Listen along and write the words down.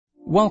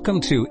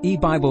Welcome to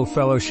E-Bible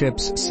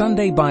Fellowship's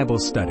Sunday Bible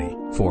Study.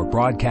 For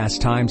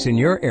broadcast times in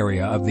your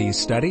area of these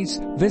studies,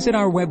 visit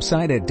our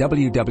website at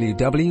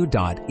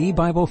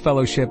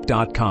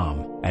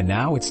www.ebiblefellowship.com. And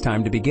now it's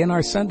time to begin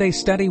our Sunday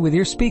study with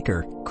your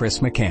speaker, Chris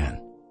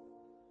McCann.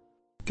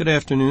 Good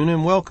afternoon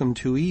and welcome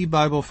to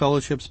E-Bible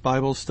Fellowship's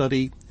Bible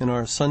Study in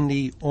our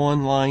Sunday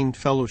online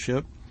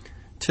fellowship.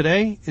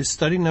 Today is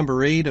study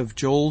number 8 of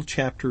Joel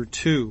chapter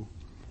 2.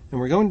 And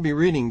we're going to be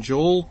reading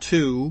Joel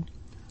 2,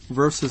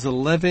 verses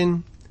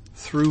 11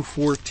 through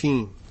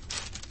 14.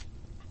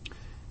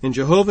 And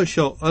Jehovah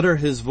shall utter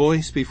his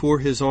voice before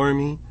his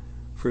army,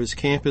 for his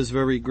camp is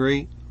very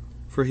great,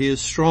 for he is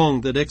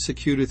strong that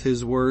executeth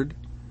his word.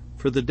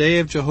 For the day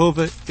of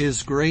Jehovah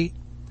is great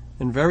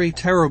and very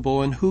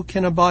terrible, and who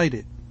can abide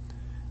it?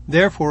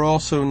 Therefore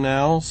also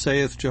now,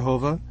 saith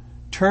Jehovah,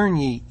 turn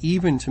ye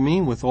even to me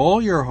with all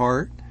your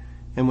heart,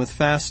 and with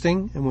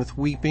fasting, and with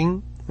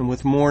weeping, and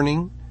with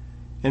mourning,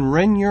 and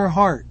rend your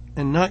heart,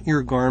 and not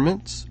your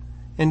garments,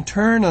 and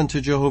turn unto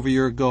Jehovah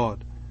your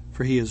God,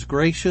 for he is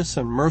gracious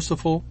and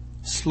merciful,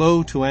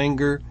 slow to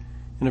anger,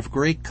 and of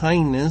great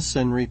kindness,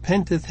 and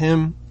repenteth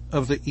him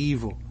of the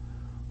evil.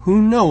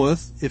 Who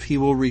knoweth if he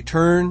will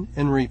return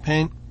and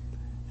repent,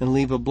 and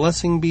leave a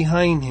blessing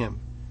behind him,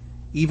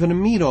 even a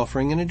meat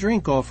offering and a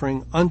drink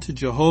offering unto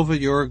Jehovah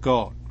your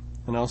God?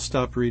 And I'll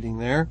stop reading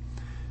there.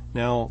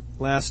 Now,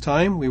 last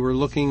time we were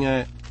looking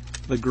at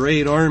the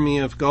great army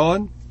of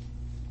God,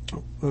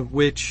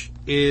 which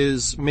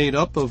is made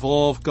up of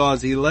all of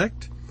God's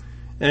elect,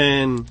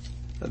 and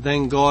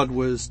then God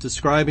was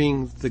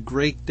describing the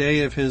great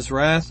day of his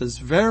wrath as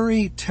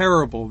very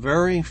terrible,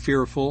 very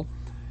fearful,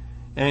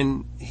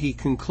 and he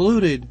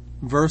concluded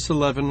verse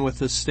 11 with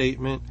this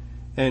statement,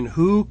 and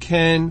who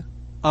can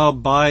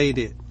abide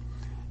it?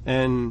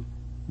 And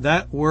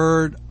that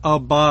word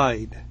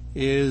abide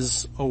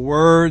is a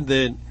word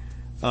that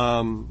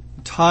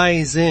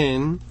ties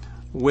in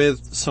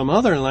with some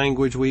other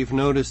language we've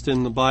noticed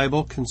in the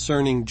Bible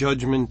concerning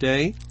Judgment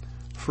Day.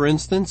 For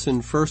instance,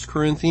 in 1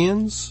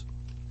 Corinthians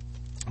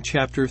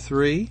chapter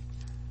 3,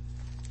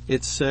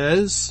 it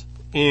says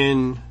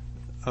in,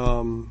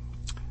 I'll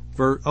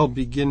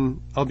begin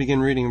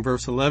reading in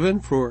verse 11,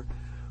 For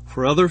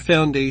other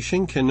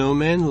foundation can no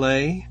man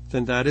lay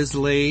than that is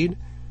laid,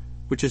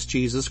 which is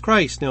Jesus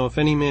Christ. Now if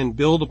any man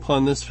build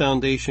upon this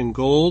foundation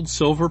gold,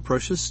 silver,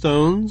 precious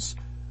stones,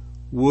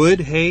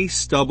 wood, hay,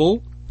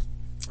 stubble,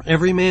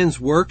 every man's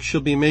work shall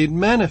be made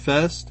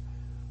manifest,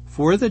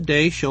 for the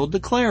day shall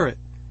declare it,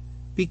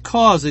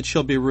 because it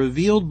shall be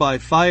revealed by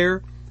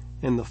fire,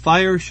 and the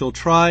fire shall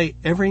try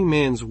every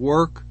man's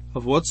work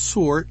of what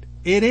sort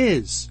it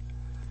is.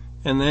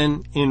 And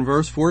then in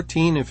verse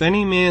 14, if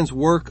any man's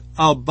work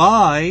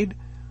abide,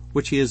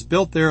 which he has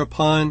built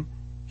thereupon,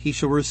 he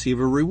shall receive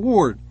a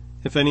reward.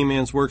 If any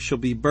man's work shall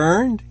be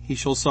burned, he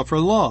shall suffer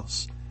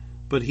loss,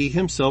 but he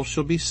himself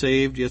shall be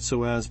saved, yet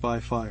so as by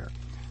fire.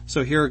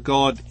 So here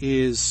God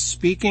is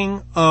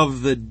speaking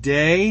of the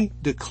day,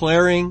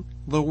 declaring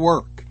the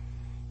work.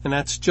 And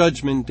that's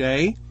Judgment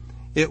Day.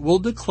 It will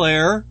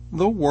declare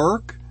the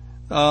work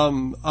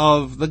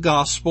of the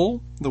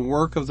gospel, the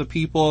work of the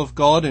people of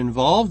God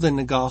involved in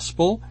the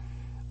gospel.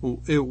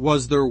 It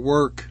was their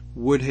work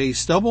wood, hay,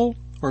 stubble,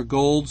 or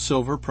gold,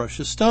 silver,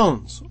 precious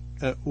stones.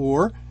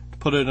 Or, to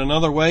put it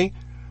another way,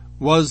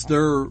 was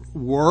their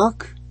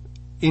work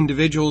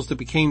individuals that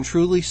became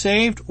truly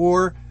saved,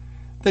 or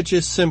that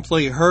just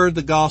simply heard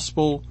the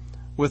gospel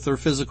with their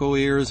physical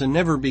ears and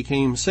never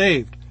became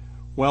saved?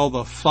 Well,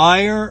 the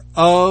fire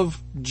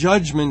of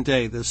Judgment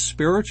Day, the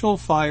spiritual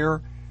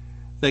fire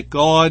that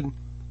God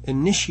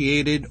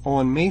initiated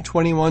on May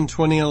 21,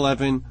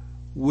 2011,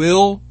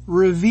 will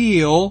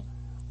reveal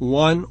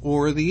one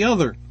or the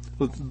other.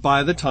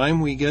 By the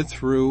time we get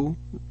through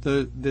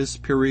this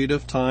period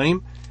of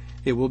time,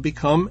 it will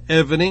become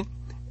evident,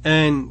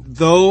 and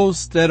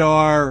those that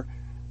are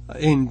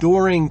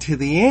enduring to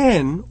the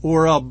end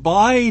or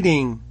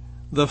abiding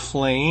the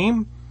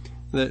flame,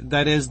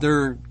 that is,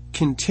 they're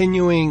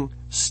continuing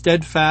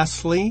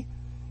steadfastly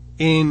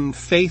in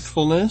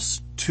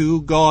faithfulness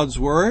to God's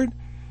word,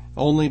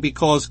 only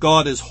because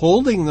God is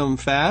holding them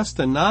fast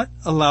and not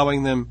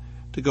allowing them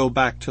to go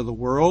back to the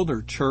world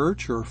or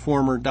church or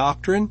former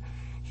doctrine.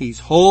 He's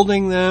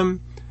holding them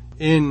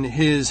in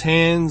his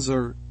hands,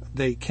 or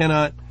they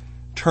cannot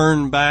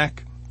turn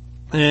back,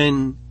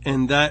 and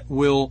that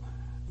will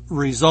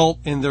result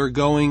in their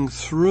going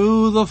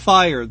through the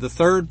fire. The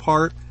third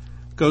part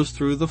goes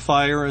through the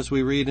fire, as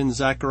we read in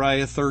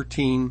Zechariah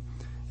 13.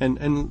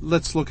 And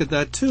let's look at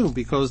that too,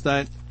 because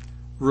that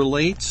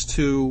relates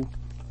to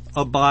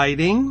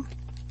abiding,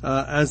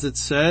 as it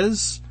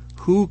says,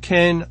 who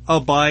can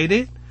abide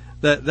it?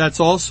 That's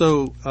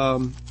also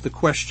the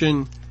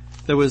question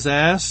that was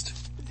asked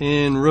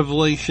in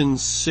Revelation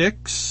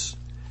 6,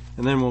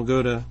 and then we'll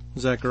go to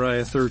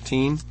Zechariah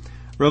 13.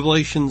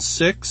 Revelation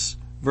 6,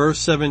 verse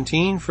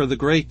 17, for the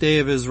great day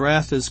of his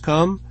wrath is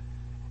come,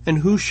 and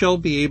who shall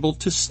be able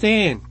to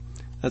stand?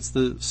 That's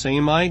the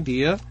same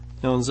idea.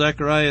 Now in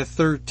Zechariah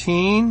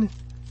 13,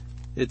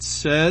 it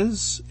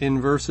says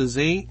in verses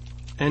 8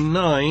 and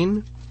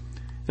 9,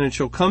 and it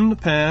shall come to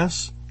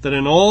pass that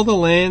in all the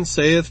land,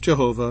 saith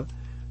Jehovah,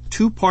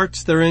 2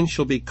 parts therein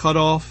shall be cut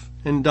off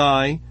and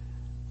die,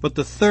 but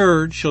the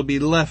third shall be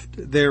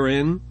left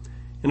therein,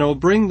 and I will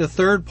bring the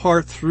third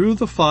part through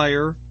the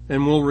fire,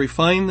 and will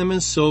refine them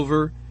as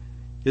silver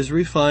is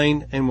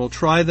refined, and will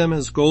try them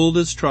as gold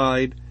is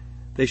tried.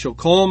 They shall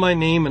call my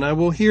name, and I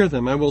will hear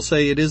them. I will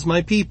say, it is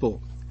my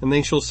people. And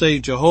they shall say,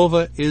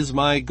 Jehovah is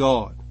my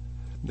God.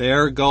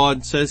 There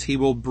God says he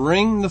will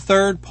bring the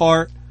third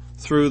part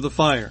through the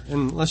fire.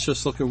 And let's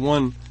just look at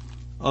one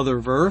other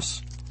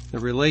verse that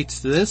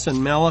relates to this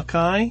in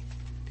Malachi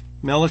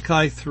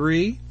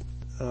 3,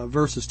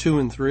 verses 2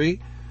 and 3.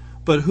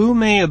 But who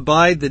may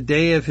abide the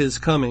day of his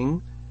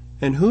coming,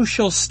 and who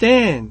shall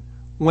stand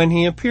when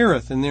he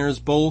appeareth? And there's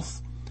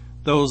both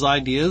those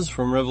ideas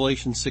from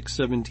Revelation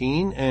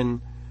 6:17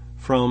 and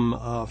from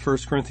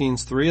 1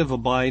 Corinthians 3 of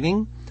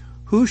abiding.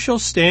 Who shall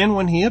stand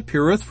when he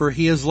appeareth? For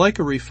he is like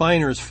a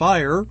refiner's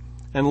fire,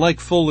 and like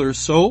fuller's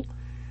soap,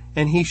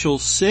 and he shall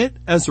sit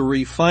as a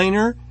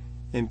refiner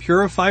and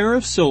purifier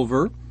of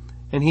silver,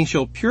 and he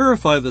shall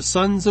purify the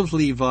sons of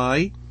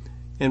Levi,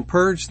 and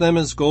purge them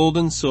as gold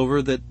and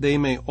silver, that they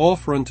may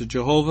offer unto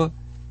Jehovah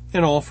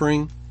an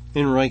offering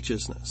in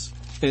righteousness.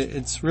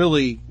 It's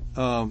really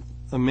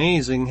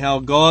amazing how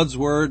God's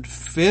word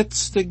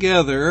fits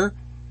together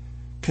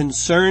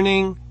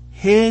concerning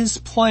his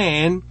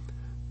plan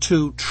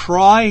to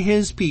try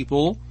his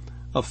people,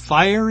 a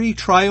fiery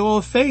trial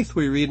of faith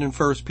we read in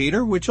 1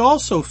 Peter, which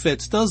also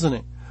fits, doesn't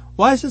it?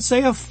 Why does it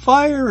say a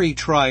fiery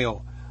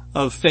trial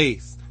of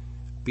faith?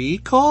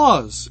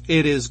 Because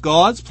it is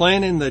God's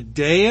plan in the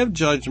day of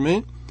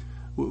judgment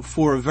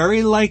for a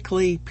very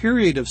likely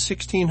period of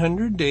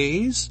 1600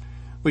 days,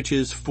 which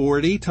is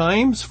 40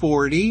 times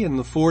 40, and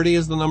the 40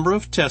 is the number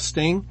of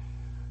testing,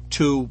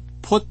 to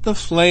put the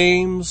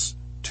flames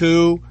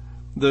to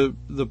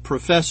the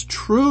professed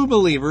true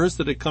believers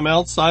that had come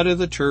outside of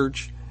the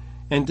church,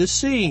 and to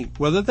see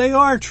whether they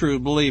are true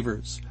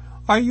believers.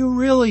 Are you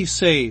really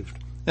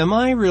saved? Am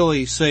I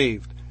really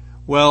saved?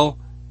 Well,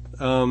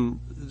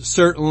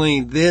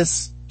 certainly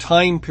this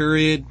time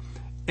period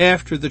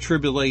after the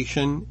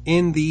tribulation,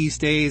 in these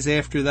days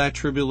after that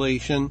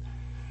tribulation,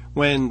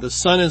 when the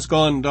sun has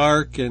gone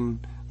dark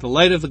and the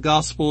light of the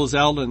gospel is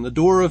out and the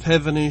door of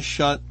heaven is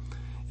shut,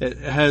 it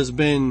has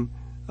been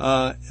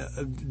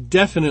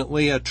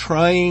definitely a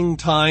trying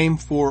time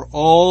for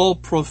all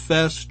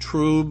professed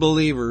true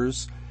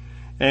believers.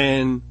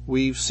 And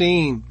we've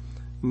seen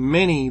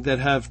many that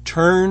have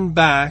turned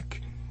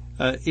back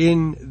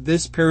in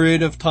this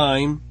period of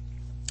time,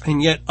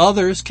 and yet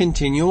others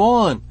continue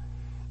on.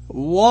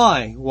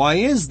 Why? Why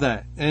is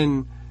that?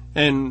 And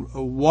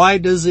why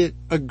does it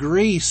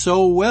agree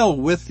so well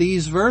with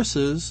these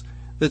verses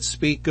that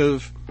speak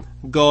of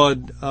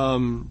God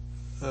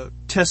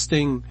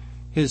testing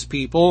his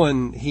people?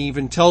 And he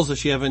even tells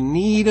us you have a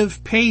need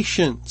of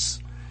patience,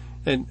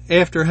 and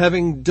after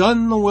having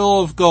done the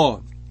will of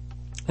God.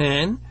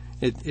 And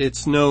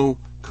it's no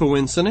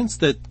coincidence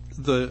that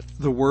the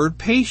word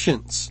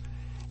patience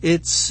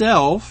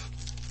itself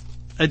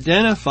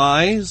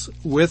identifies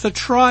with a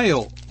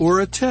trial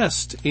or a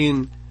test.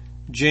 In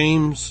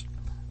James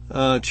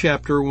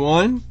chapter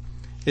 1,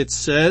 it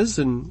says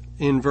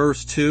in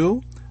verse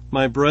 2,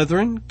 My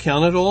brethren,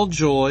 count it all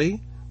joy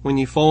when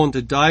ye fall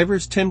into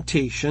divers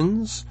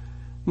temptations,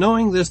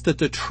 knowing this, that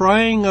the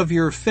trying of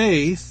your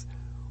faith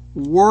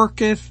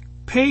worketh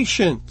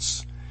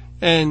patience.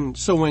 And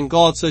so when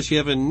God says you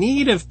have a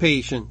need of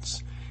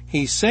patience,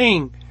 he's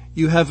saying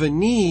you have a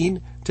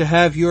need to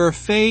have your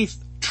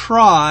faith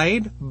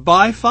tried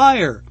by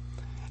fire.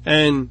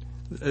 And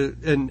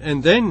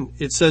then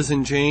it says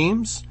in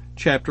James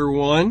chapter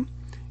 1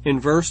 in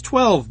verse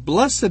 12,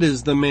 Blessed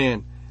is the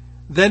man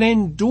that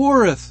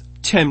endureth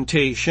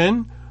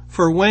temptation,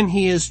 for when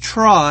he is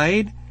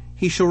tried,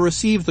 he shall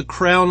receive the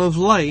crown of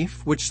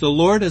life, which the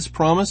Lord has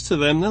promised to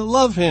them that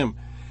love him.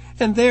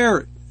 And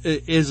there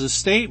is a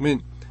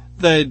statement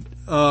that,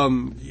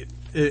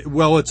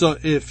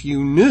 if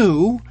you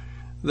knew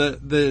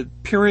the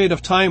period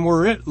of time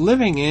we're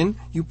living in,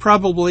 you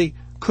probably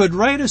could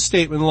write a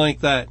statement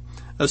like that.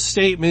 A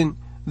statement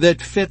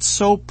that fits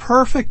so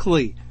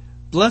perfectly.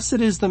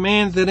 Blessed is the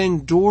man that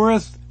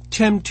endureth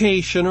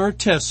temptation or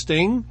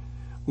testing.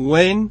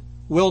 When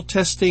will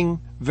testing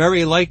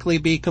very likely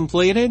be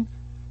completed?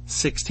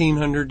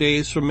 1600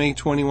 days from May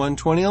 21,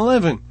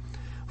 2011.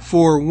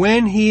 For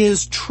when he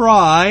is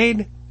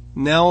tried,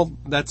 now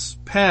that's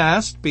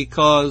past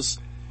because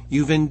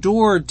you've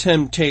endured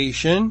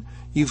temptation,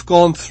 you've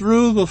gone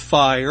through the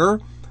fire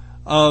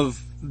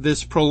of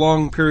this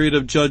prolonged period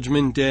of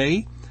judgment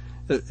day,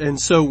 and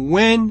so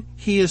when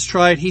he is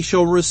tried, he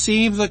shall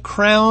receive the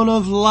crown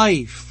of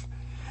life.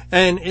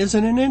 And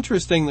isn't it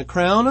interesting? The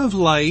crown of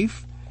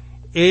life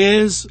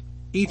is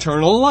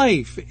eternal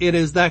life. It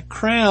is that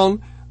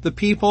crown the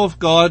people of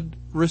God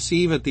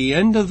receive at the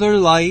end of their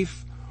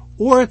life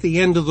or at the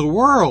end of the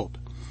world.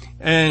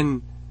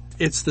 And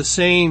it's the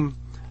same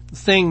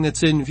thing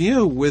that's in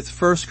view with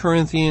 1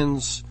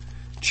 Corinthians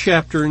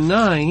chapter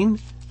 9,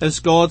 as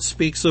God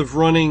speaks of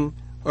running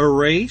a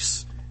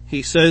race.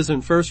 He says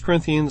in 1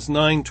 Corinthians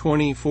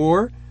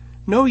 9:24,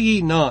 know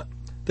ye not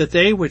that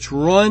they which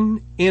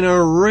run in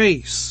a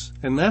race,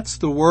 and that's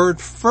the word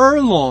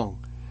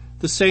furlong,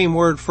 the same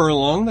word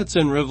furlong that's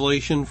in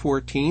Revelation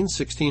 14,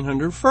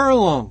 1600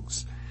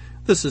 furlongs.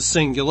 This is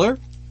singular.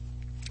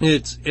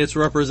 It's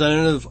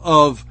representative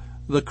of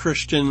the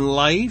Christian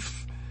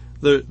life,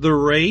 the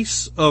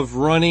race of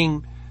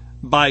running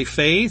by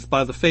faith,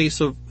 by the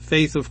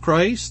faith of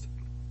Christ.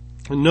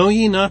 Know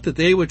ye not that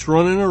they which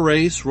run in a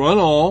race run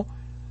all,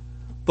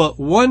 but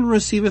one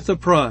receiveth the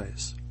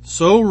prize.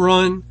 So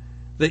run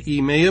that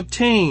ye may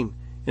obtain.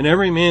 And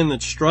every man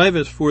that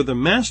striveth for the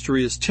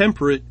mastery is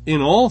temperate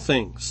in all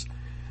things.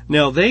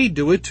 Now they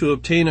do it to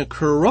obtain a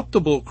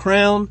corruptible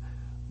crown,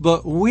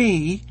 but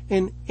we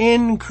an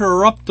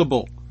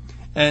incorruptible.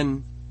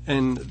 And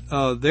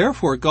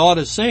therefore God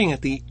is saying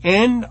at the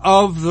end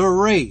of the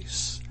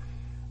race,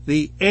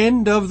 the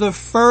end of the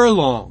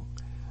furlong,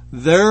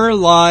 there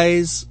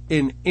lies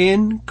an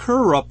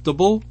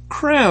incorruptible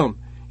crown.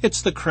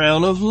 It's the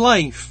crown of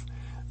life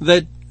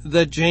that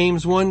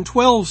James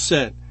 1:12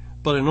 said.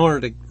 But in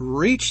order to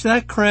reach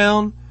that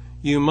crown,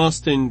 you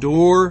must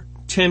endure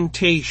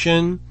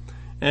temptation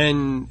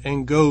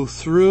and go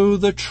through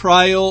the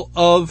trial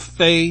of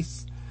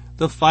faith,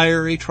 the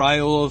fiery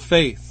trial of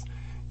faith.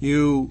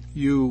 You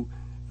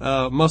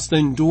must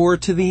endure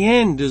to the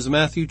end, as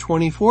Matthew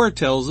 24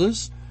 tells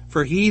us,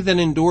 for he that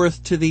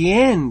endureth to the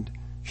end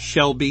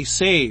shall be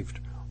saved.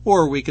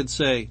 Or we could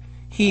say,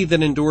 he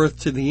that endureth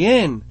to the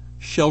end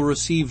shall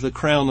receive the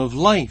crown of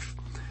life.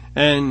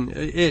 And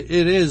it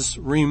is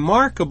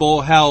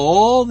remarkable how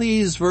all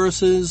these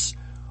verses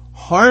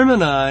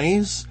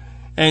harmonize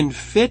and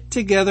fit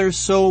together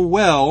so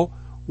well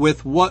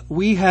with what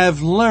we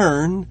have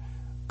learned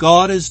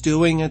God is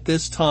doing at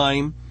this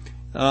time,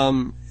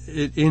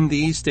 in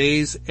these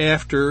days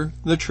after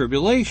the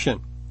tribulation.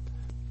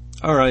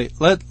 All right,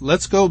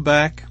 let's go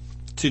back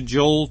to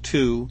Joel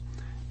 2,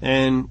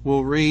 and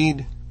we'll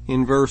read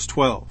in verse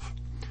 12.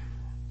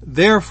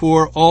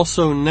 Therefore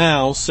also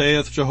now,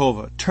 saith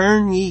Jehovah,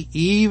 turn ye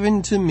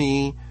even to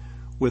me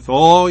with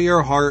all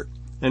your heart,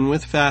 and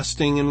with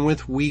fasting, and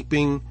with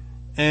weeping,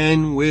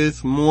 and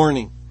with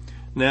mourning.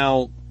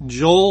 Now,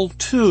 Joel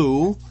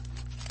 2,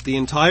 the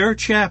entire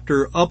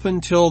chapter up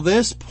until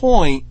this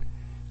point,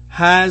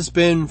 has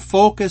been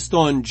focused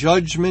on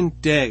Judgment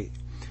Day.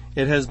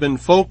 It has been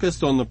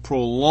focused on the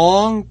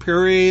prolonged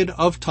period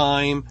of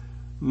time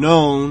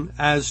known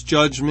as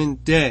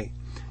Judgment Day.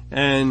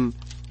 And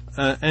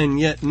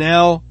yet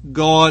now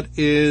God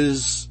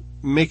is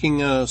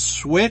making a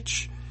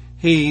switch.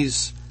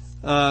 He's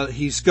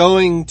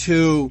going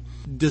to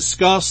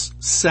discuss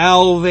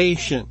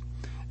salvation.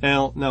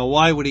 Now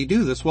why would he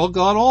do this? Well,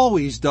 God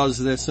always does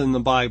this in the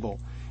Bible.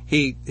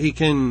 He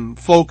can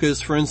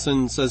focus, for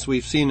instance, as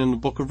we've seen in the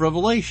book of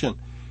Revelation,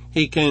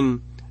 he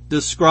can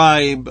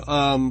describe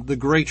the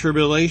Great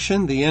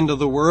Tribulation, the end of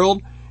the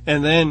world,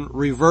 and then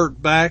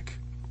revert back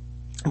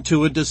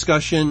to a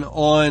discussion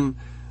on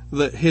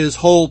his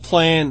whole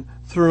plan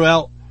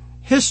throughout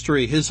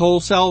history, his whole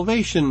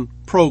salvation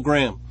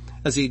program,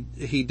 as he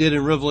did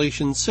in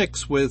Revelation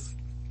 6 with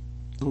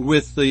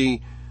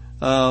the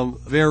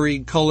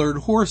varied colored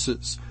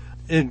horses.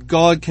 And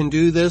God can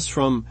do this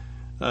from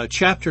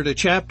chapter to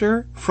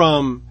chapter,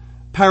 from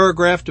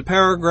paragraph to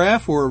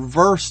paragraph, or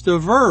verse to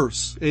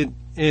verse.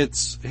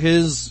 It's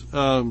his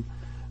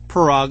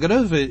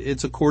prerogative.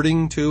 It's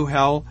according to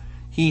how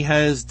he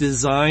has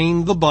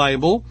designed the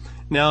Bible.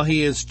 Now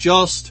he has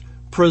just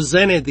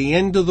presented the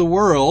end of the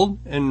world,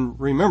 and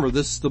remember,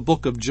 this is the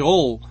book of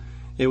Joel.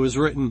 It was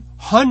written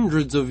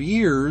hundreds of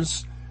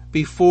years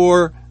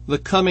before the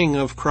coming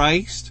of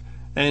Christ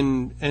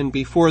and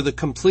before the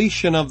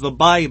completion of the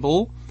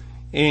Bible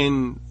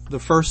in the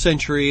 1st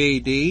century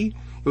AD. It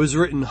was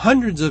written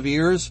hundreds of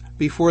years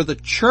before the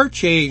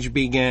church age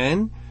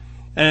began,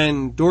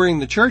 and during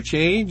the church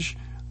age,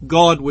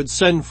 God would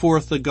send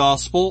forth the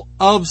gospel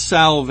of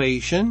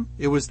salvation.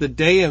 It was the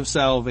day of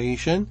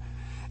salvation,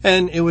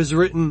 and it was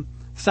written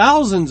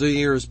thousands of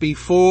years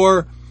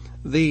before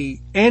the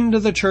end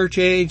of the church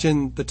age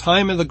and the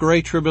time of the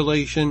Great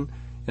Tribulation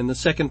and the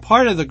second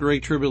part of the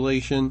Great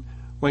Tribulation,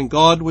 when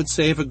God would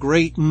save a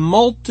great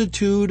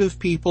multitude of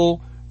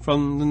people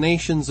from the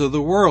nations of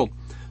the world.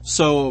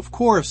 So, of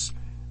course,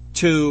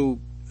 to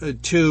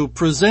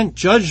present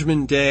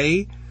Judgment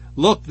Day,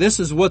 look, this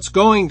is what's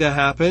going to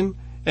happen,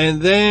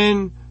 and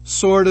then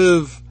sort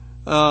of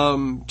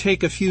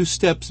take a few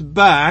steps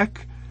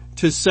back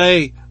to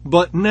say,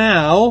 but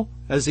now,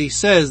 as he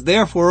says,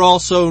 therefore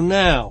also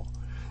now,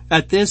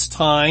 at this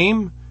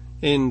time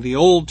in the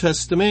Old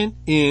Testament,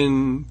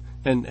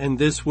 and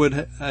this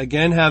would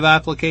again have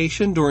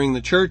application during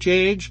the church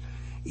age,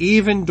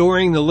 even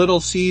during the little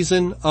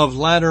season of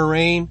latter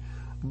rain,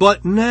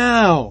 but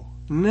now,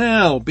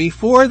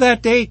 before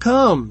that day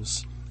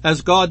comes,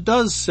 as God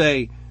does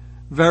say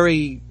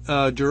very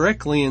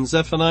directly in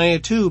Zephaniah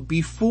 2,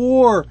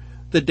 before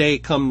the day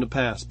come to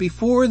pass,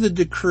 before the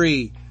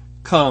decree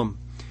come,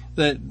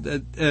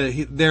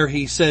 there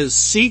he says,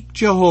 seek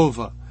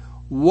Jehovah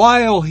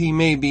while he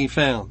may be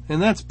found.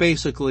 And that's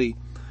basically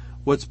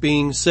what's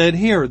being said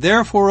here.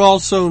 Therefore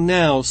also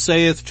now,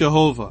 saith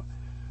Jehovah,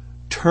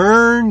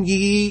 turn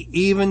ye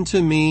even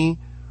to me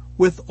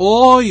with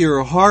all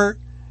your heart,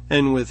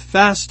 and with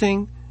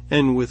fasting,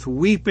 and with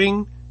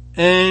weeping,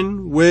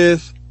 and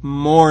with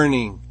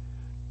mourning.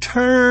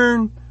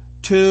 Turn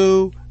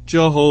to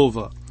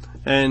Jehovah.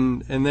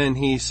 And then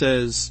he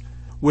says,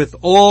 with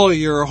all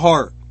your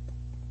heart.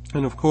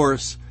 And of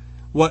course,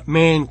 what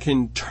man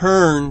can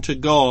turn to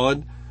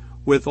God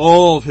with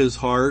all of his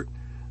heart,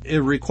 it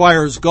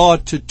requires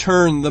God to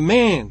turn the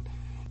man,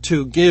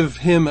 to give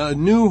him a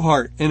new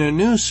heart and a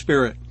new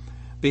spirit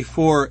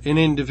before an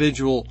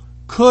individual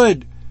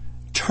could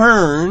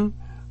turn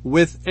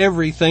with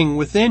everything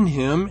within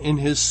him in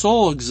his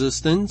soul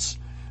existence,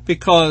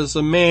 because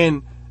a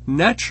man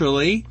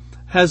naturally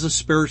has a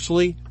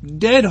spiritually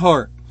dead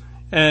heart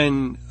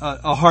and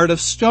a heart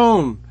of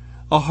stone,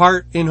 a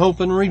heart in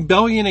open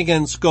rebellion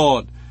against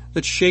God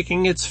that's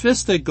shaking its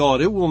fist at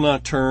God. It will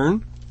not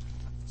turn.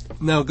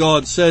 Now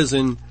God says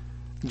in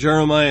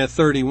Jeremiah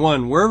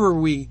 31, wherever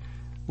we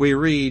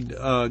read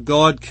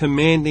God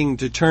commanding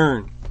to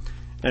turn,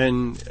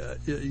 and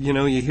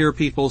you hear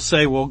people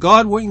say, well,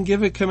 God wouldn't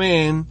give a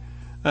command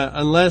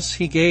unless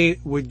he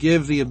would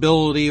give the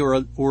ability,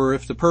 or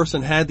if the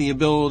person had the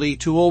ability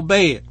to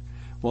obey it.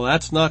 Well,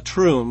 that's not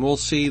true, and we'll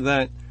see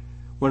that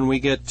when we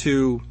get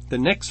to the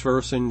next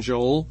verse in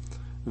Joel,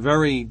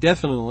 very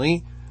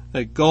definitely,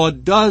 that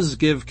God does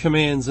give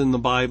commands in the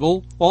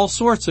Bible, all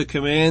sorts of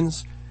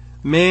commands.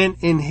 Man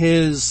in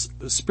his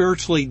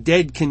spiritually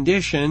dead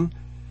condition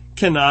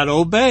cannot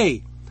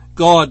obey.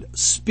 God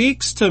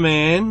speaks to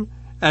man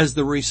as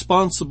the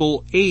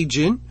responsible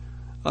agent,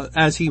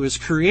 as he was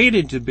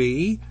created to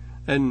be,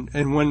 and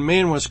when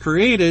man was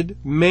created,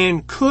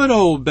 man could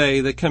obey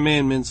the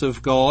commandments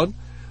of God,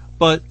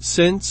 but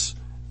since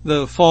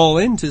the fall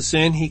into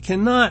sin, he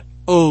cannot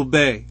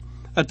obey.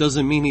 That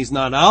doesn't mean he's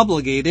not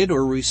obligated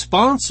or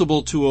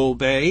responsible to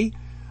obey.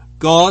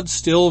 God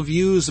still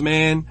views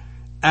man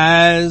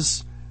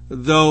as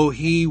though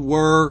he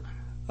were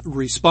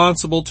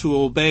responsible to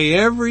obey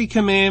every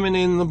commandment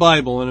in the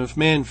Bible. And if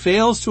man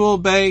fails to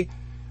obey,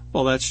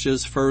 well, that's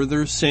just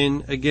further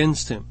sin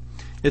against him.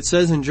 It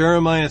says in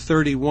Jeremiah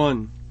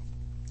 31,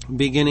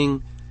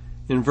 beginning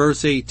in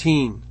verse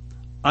 18,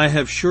 I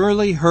have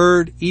surely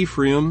heard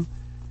Ephraim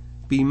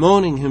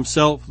bemoaning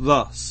himself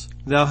thus,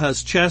 Thou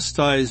hast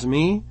chastised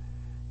me,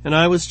 and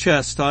I was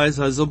chastised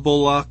as a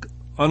bullock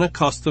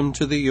unaccustomed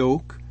to the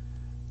yoke.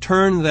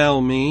 Turn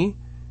thou me,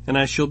 and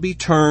I shall be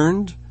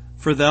turned,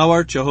 for thou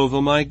art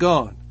Jehovah my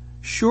God.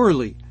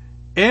 Surely,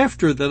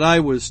 after that I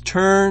was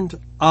turned,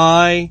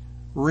 I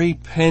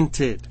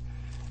repented.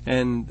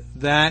 And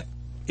that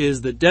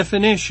is the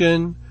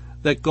definition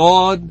that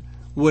God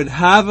would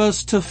have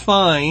us to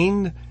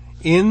find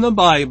in the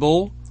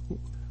Bible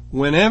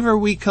whenever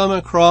we come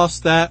across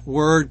that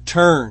word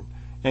turn.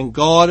 And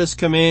God is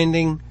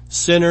commanding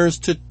sinners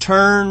to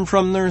turn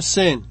from their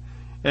sin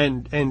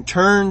and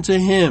turn to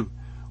Him.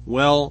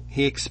 Well,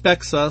 He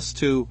expects us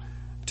to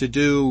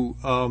do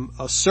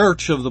a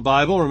search of the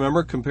Bible.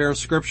 Remember, compare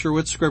Scripture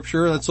with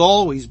Scripture. That's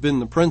always been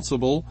the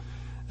principle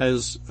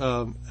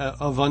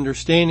of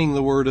understanding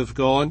the Word of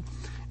God.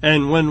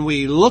 And when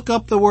we look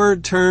up the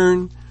word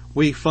turn,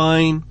 we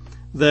find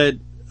that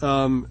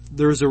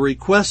there's a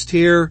request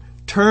here,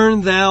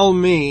 turn thou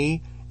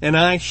me, and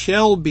I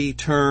shall be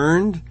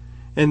turned.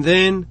 And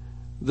then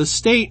the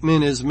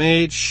statement is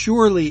made,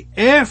 surely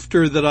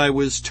after that I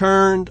was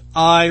turned,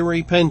 I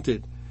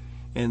repented.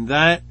 And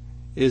that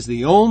is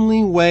the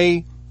only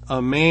way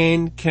a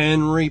man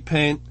can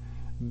repent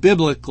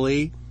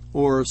biblically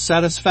or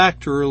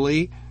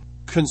satisfactorily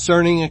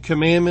concerning a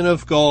commandment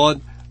of God.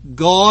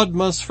 God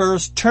must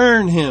first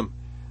turn him.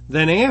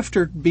 Then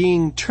after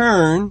being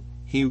turned,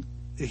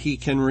 he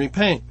can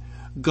repent.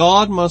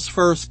 God must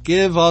first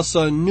give us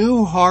a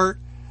new heart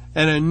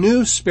and a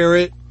new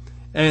spirit,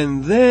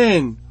 and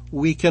then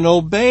we can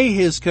obey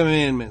His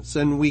commandments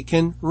and we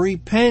can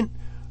repent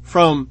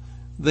from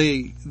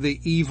the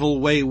evil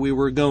way we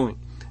were going.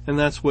 And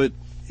that's what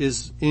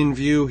is in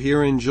view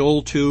here in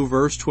Joel 2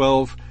 verse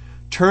 12.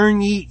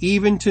 Turn ye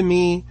even to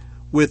me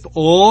with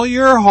all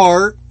your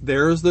heart.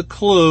 There's the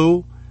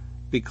clue,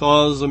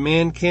 because a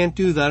man can't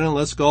do that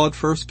unless God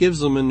first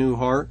gives him a new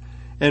heart.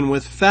 And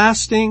with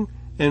fasting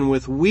and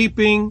with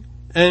weeping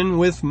and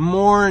with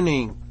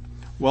mourning.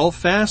 Well,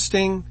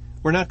 fasting,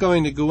 we're not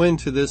going to go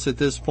into this at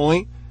this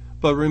point,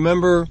 but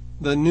remember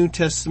the New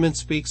Testament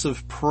speaks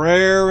of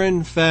prayer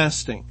and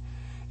fasting.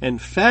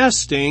 And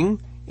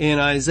fasting in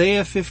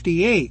Isaiah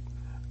 58,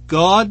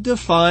 God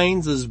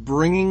defines as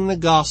bringing the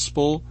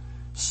gospel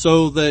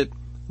so that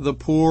the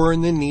poor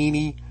and the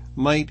needy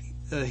might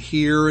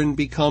hear and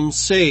become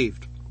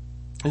saved,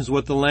 is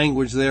what the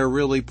language there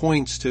really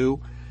points to.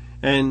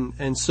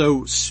 And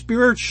so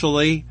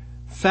spiritually,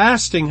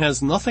 fasting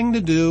has nothing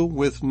to do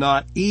with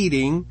not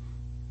eating,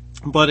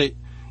 but it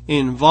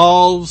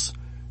involves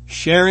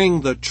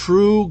sharing the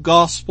true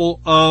gospel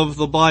of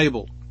the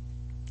Bible.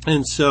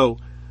 And so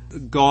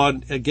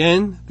God,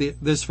 again,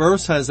 this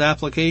verse has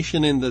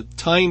application in the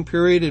time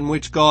period in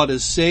which God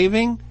is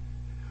saving.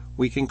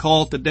 We can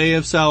call it the day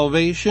of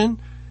salvation,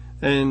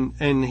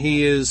 and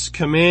he is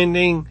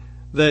commanding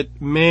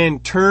that man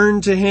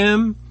turn to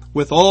him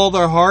with all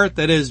their heart,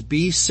 that is,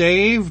 be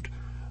saved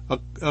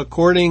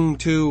according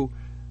to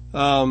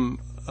a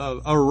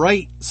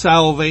right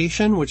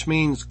salvation, which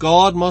means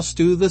God must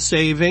do the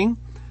saving.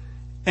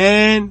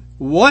 And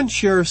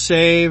once you're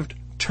saved,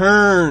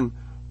 turn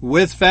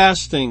with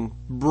fasting,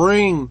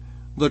 bring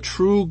the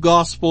true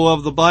gospel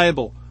of the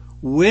Bible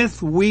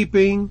with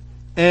weeping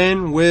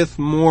and with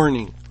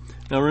mourning.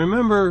 Now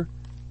remember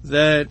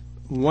that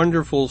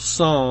wonderful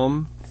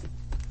Psalm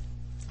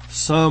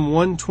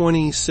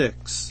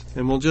 126,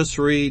 and we'll just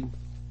read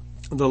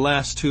the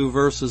last two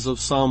verses of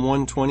Psalm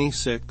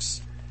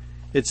 126.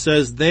 It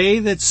says, "They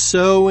that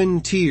sow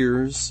in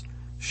tears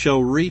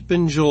shall reap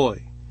in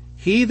joy.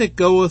 He that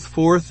goeth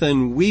forth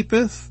and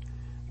weepeth,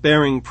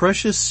 bearing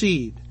precious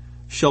seed,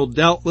 shall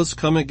doubtless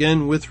come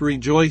again with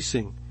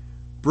rejoicing,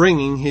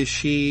 bringing his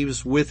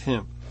sheaves with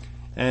him."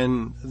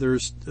 And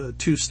there's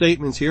two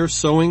statements here,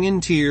 sowing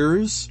in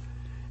tears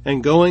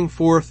and going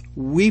forth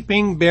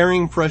weeping,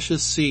 bearing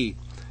precious seed.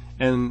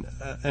 And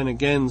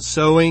again,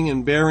 sowing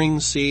and bearing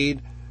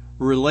seed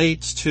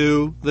relates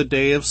to the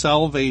day of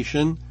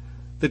salvation,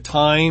 the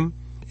time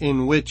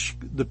in which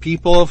the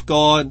people of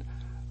God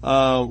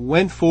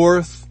went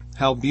forth.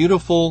 How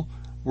beautiful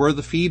were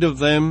the feet of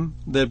them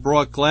that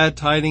brought glad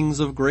tidings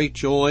of great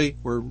joy,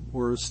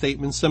 were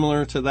statements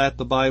similar to that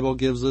the Bible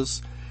gives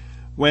us.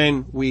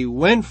 When we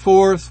went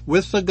forth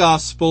with the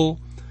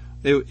gospel,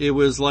 it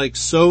was like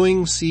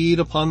sowing seed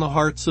upon the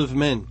hearts of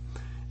men.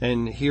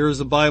 And here's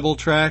a Bible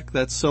tract,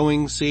 that's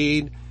sowing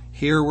seed.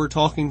 Here we're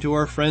talking to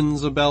our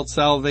friends about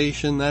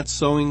salvation, that's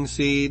sowing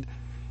seed.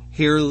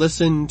 Here,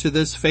 listen to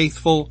this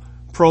faithful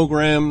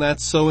program,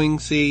 that's sowing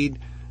seed.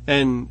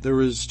 And there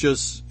was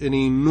just an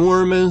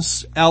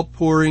enormous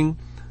outpouring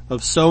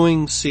of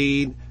sowing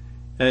seed,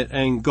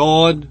 and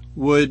God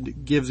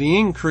would give the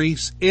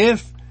increase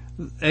if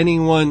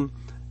anyone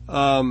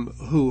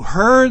who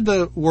heard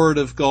the word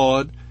of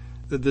God,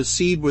 the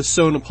seed was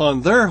sown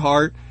upon their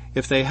heart.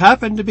 If they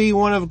happened to be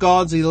one of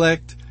God's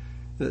elect,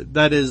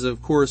 that is,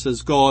 of course,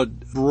 as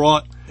God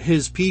brought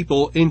his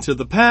people into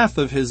the path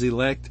of his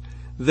elect,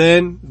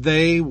 then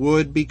they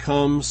would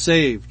become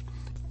saved.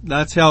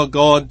 That's how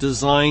God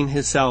designed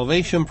his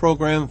salvation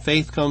program.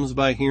 Faith comes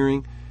by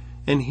hearing,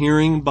 and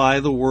hearing by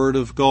the word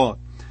of God.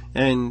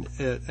 And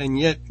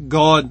yet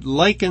God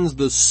likens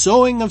the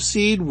sowing of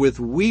seed with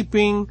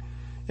weeping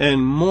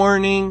and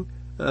mourning.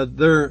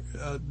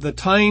 The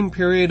time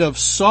period of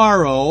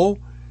sorrow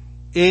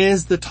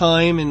is the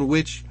time in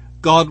which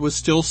God was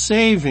still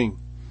saving.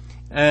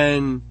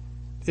 And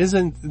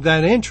isn't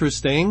that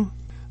interesting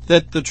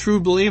that the true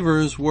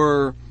believers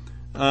were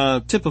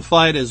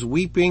typified as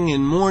weeping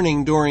and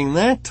mourning during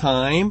that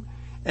time,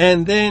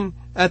 and then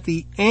at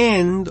the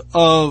end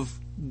of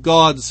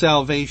God's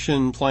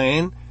salvation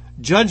plan,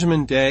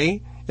 Judgment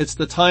Day, it's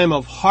the time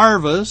of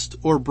harvest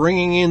or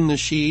bringing in the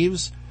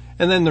sheaves,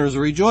 and then there's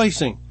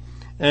rejoicing.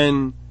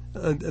 And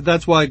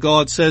that's why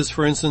God says,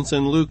 for instance,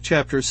 in Luke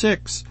chapter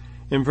 6,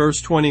 in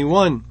verse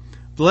 21,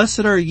 "Blessed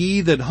are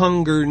ye that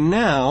hunger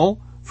now,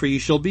 for ye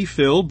shall be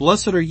filled.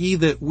 Blessed are ye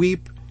that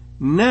weep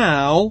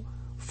now,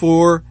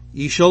 for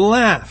ye shall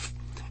laugh."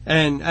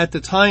 And at the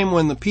time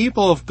when the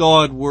people of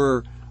God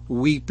were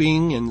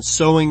weeping and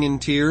sowing in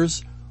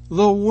tears,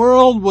 the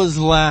world was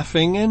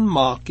laughing and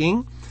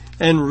mocking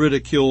and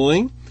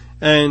ridiculing.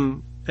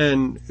 And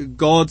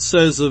God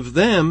says of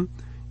them,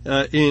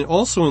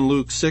 also in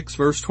Luke 6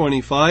 verse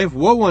 25,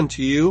 "Woe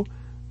unto you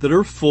that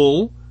are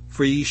full,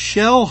 for ye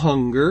shall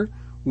hunger.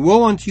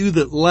 Woe unto you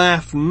that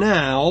laugh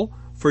now,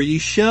 for ye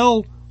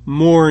shall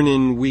mourn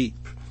and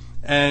weep."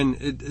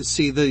 And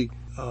see, the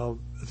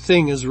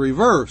thing is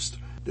reversed.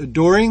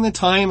 During the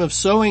time of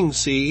sowing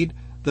seed,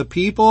 the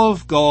people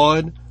of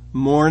God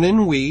mourn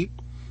and weep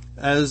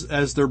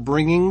as they're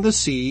bringing the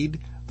seed.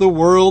 The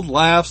world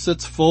laughs,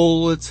 it's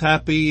full, it's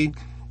happy,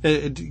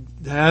 it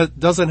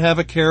doesn't have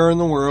a care in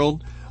the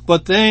world.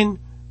 But then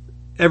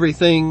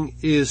everything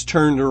is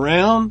turned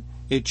around.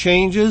 It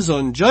changes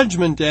on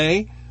Judgment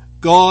Day.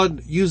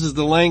 God uses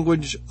the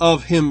language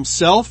of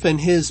himself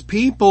and his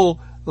people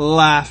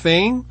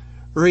laughing,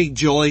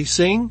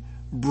 rejoicing,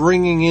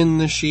 bringing in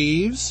the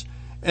sheaves,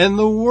 and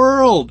the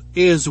world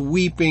is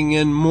weeping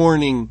and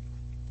mourning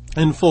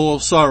and full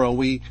of sorrow.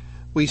 We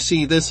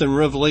see this in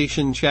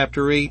Revelation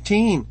chapter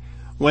 18,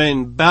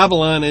 when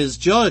Babylon is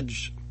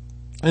judged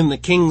and the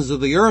kings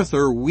of the earth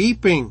are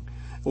weeping,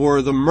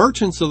 or the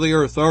merchants of the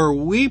earth are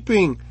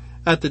weeping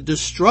at the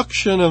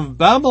destruction of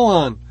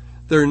Babylon.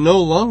 They're no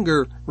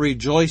longer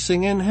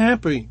rejoicing and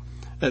happy.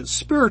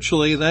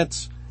 Spiritually,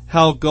 that's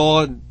how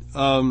God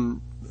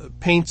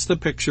paints the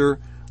picture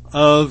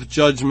of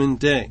Judgment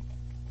Day.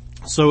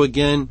 So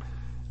again,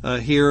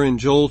 here in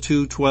Joel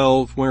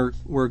 2:12,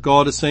 where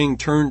God is saying,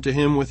 "Turn to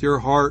him with your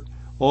heart,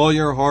 all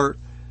your heart,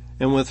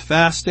 and with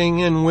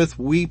fasting and with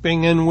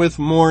weeping and with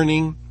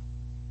mourning,"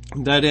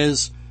 that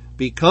is,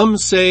 become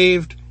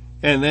saved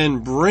and then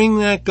bring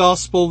that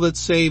gospel that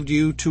saved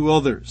you to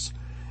others.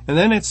 And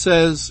then it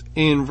says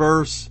in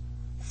verse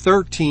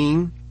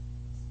 13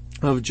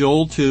 of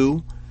Joel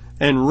 2,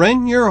 and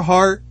rend your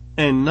heart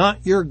and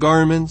not your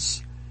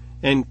garments,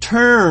 and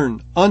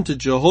turn unto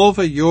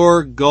Jehovah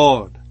your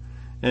God.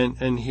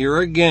 And here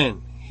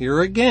again,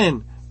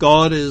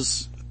 God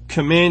is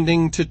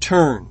commanding to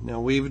turn. Now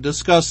we've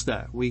discussed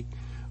that. We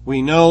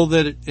know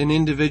that an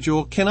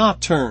individual cannot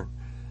turn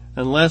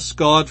unless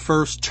God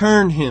first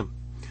turn him.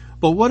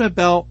 But what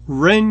about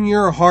rend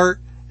your heart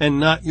and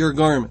not your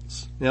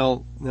garments?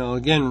 Now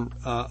again,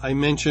 I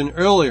mentioned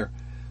earlier,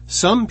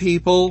 some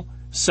people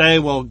say,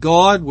 well,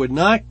 God would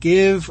not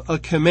give a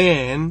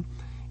command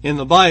in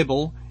the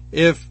Bible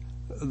if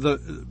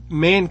the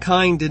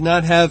mankind did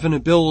not have an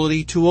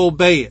ability to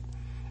obey it.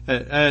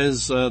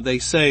 As they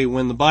say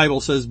when the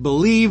Bible says,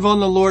 believe on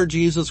the Lord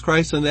Jesus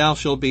Christ and thou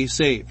shalt be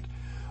saved.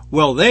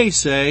 Well, they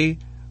say,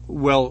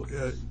 well,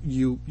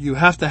 you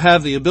have to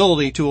have the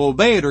ability to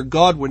obey it or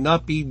God would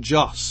not be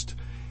just.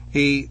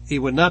 He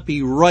would not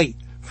be right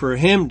for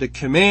him to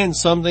command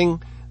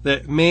something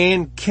that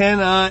man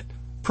cannot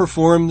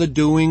perform the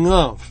doing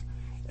of.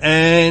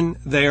 And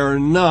they are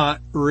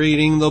not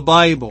reading the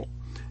Bible.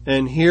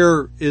 And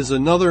here is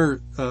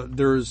another,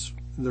 there's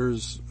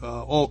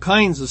all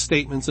kinds of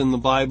statements in the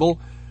Bible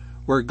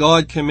where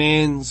God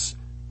commands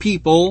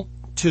people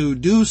to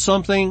do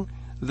something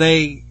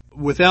they,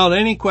 without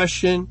any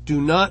question,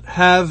 do not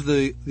have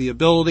the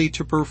ability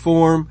to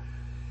perform.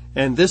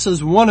 And this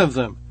is one of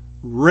them.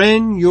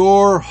 Rend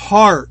your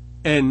heart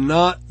and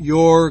not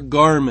your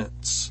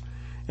garments.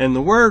 And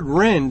the word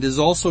rend is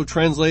also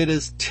translated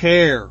as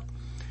tear.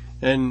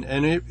 And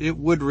it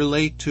would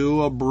relate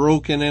to a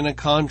broken and a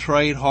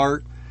contrite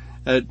heart,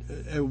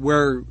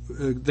 where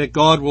that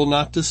God will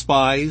not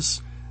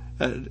despise,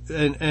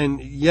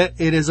 and yet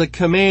it is a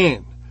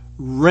command.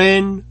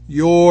 Rend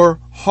your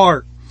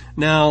heart.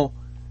 Now,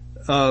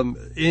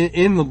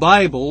 in the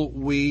Bible,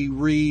 we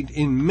read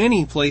in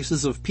many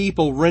places of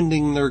people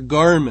rending their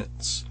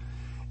garments,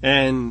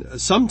 and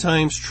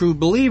sometimes true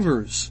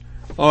believers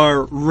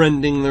are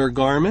rending their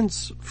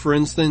garments. For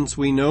instance,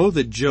 we know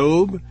that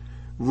Job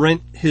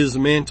rent his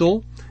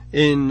mantle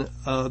in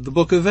the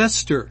book of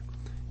Esther.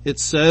 It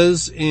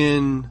says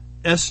in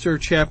Esther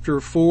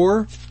chapter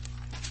 4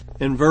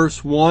 and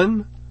verse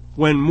 1,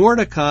 when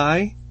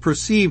Mordecai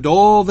perceived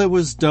all that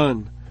was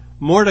done,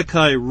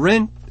 Mordecai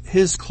rent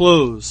his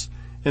clothes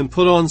and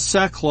put on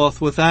sackcloth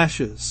with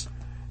ashes,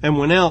 and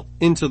went out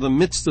into the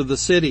midst of the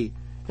city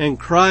and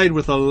cried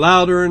with a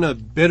loud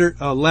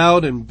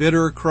and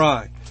bitter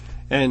cry.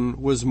 And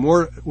was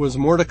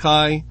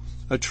Mordecai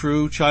a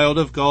true child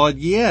of God?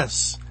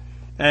 Yes.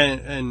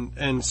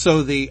 And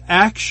so the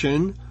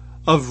action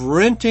of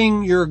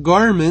renting your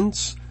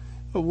garments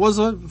was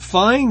a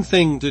fine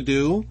thing to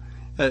do.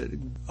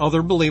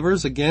 Other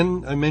believers,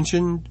 again, I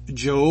mentioned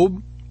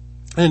Job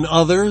and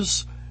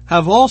others,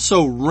 have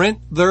also rent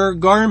their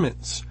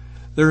garments.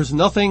 There's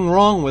nothing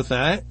wrong with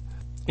that.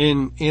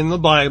 In the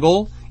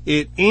Bible,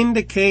 it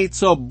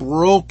indicates a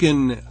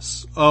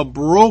brokenness.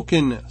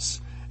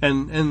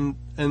 And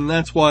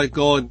that's why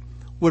God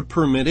would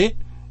permit it.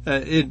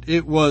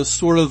 It was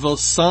sort of a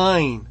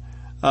sign,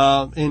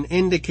 an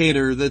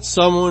indicator that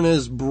someone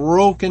is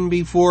broken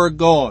before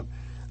God.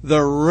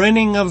 The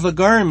rending of the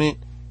garment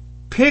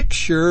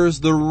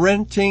pictures the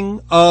renting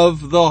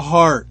of the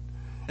heart.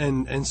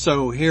 And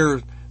so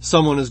here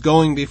someone is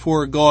going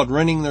before God,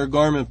 rending their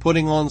garment,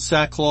 putting on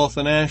sackcloth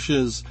and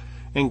ashes,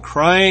 and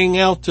crying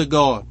out to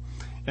God.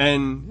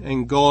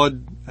 And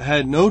God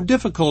had no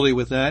difficulty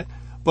with that.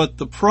 But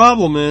the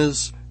problem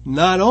is,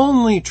 not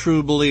only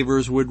true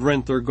believers would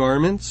rent their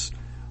garments.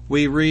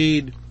 We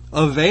read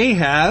of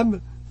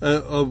Ahab,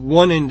 of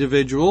one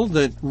individual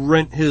that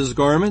rent his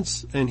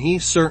garments, and he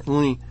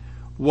certainly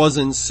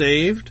wasn't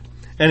saved.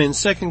 And in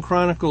 2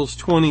 Chronicles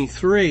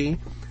 23,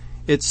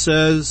 it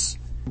says,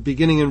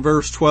 beginning in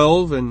verse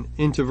 12 and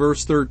into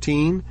verse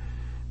 13,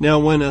 now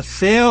when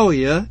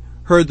Athaliah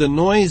heard the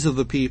noise of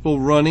the people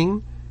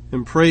running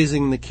and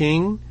praising the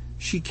king,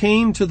 she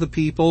came to the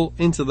people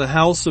into the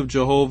house of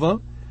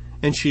Jehovah,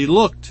 and she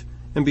looked,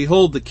 and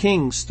behold, the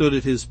king stood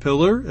at his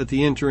pillar at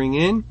the entering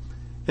in,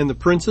 and the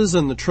princes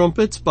and the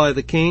trumpets by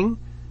the king,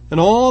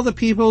 and all the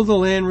people of the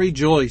land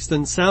rejoiced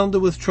and sounded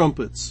with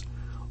trumpets,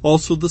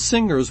 also the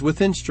singers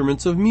with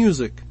instruments of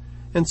music,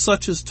 and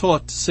such as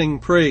taught to sing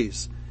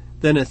praise.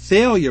 Then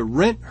Athaliah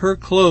rent her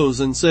clothes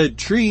and said,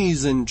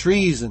 treason,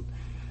 treason.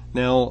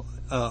 Now,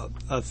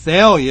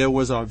 Athaliah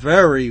was a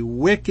very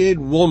wicked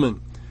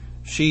woman.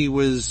 She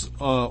was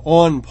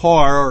on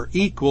par or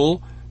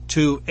equal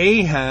to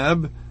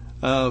Ahab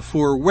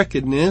for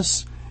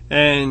wickedness,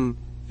 and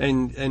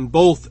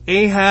both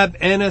Ahab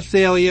and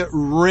Athaliah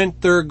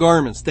rent their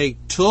garments. They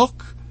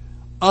took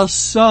a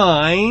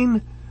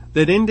sign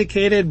that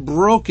indicated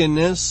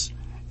brokenness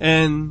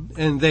and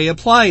they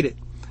applied it.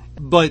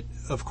 But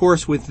of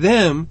course with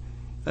them,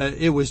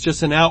 it was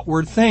just an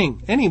outward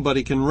thing.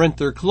 Anybody can rent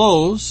their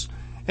clothes.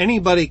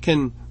 Anybody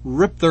can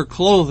rip their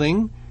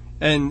clothing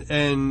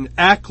and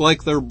act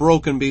like they're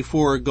broken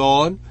before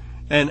God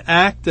and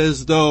act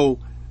as though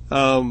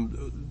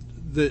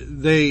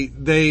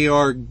they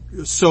are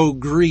so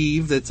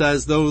grieved. It's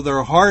as though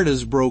their heart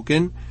is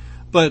broken.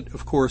 But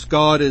of course,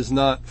 God is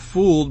not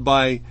fooled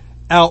by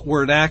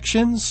outward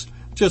actions,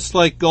 just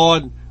like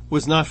God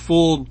was not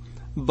fooled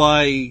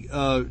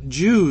by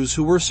Jews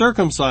who were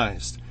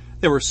circumcised.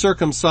 They were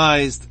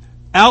circumcised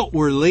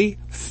outwardly,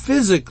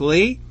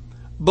 physically,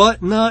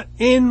 but not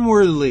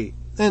inwardly.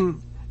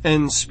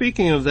 And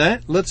speaking of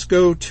that, let's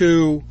go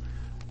to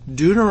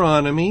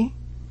Deuteronomy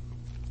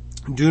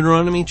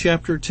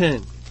chapter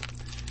 10.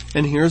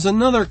 And here's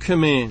another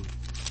command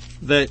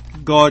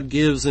that God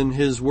gives in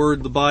His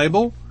Word, the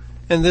Bible.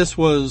 And this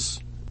was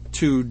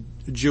to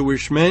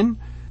Jewish men.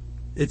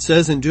 It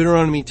says in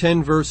Deuteronomy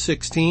 10 verse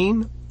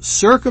 16,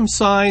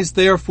 circumcise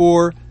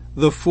therefore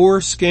the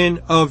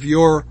foreskin of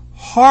your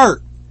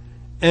heart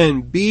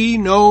and be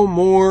no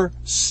more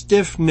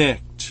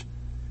stiff-necked.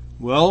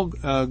 Well,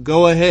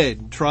 go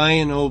ahead, try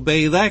and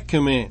obey that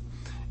command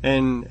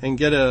and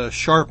get a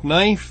sharp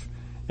knife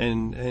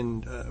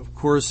and of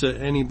course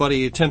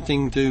anybody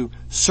attempting to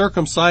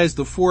circumcise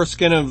the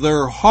foreskin of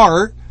their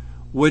heart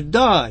would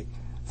die.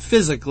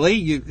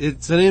 Physically,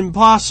 it's an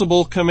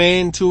impossible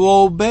command to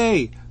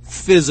obey.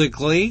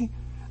 Physically,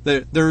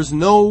 there's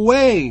no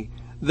way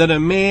that a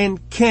man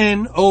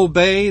can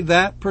obey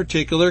that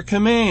particular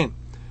command.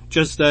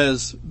 Just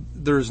as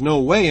there's no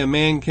way a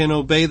man can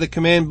obey the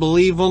command,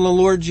 believe on the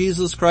Lord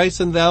Jesus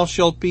Christ and thou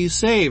shalt be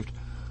saved,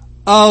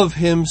 of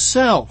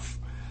himself.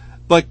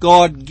 But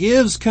God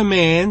gives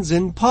commands,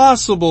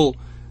 impossible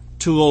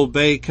to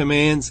obey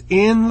commands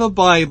in the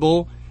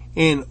Bible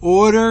in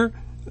order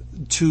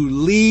to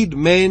lead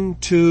men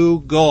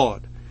to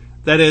God.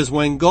 That is,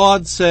 when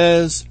God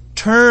says,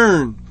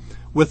 turn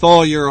with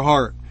all your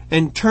heart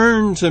and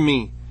turn to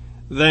me,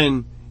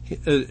 then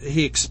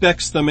He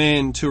expects the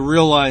man to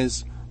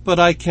realize, but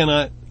I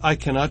cannot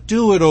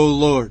do it, O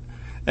Lord,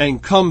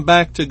 and come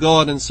back to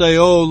God and say,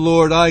 O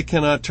Lord, I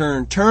cannot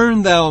turn.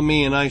 Turn thou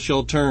me and I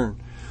shall turn.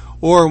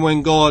 Or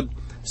when God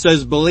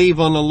says, believe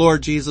on the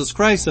Lord Jesus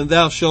Christ and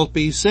thou shalt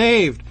be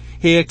saved,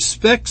 He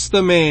expects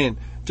the man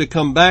to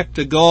come back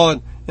to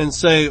God and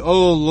say,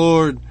 oh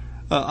Lord,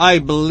 I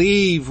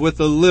believe with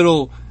a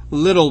little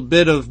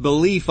bit of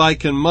belief I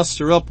can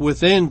muster up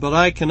within, but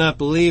I cannot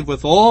believe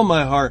with all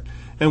my heart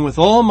and with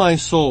all my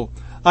soul.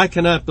 I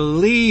cannot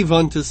believe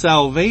unto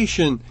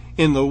salvation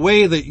in the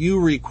way that you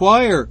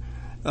require.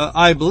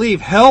 I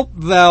believe, help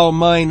thou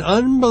mine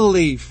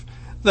unbelief.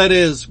 That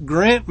is,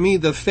 grant me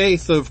the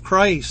faith of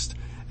Christ,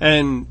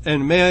 and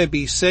may I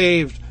be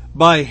saved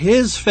by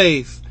His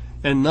faith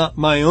and not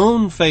my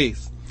own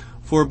faith.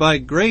 For by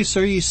grace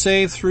are ye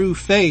saved through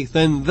faith,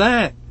 and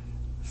that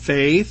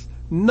faith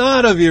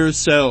not of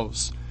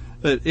yourselves.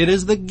 It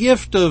is the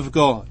gift of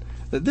God.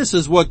 This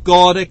is what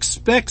God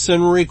expects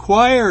and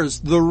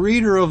requires the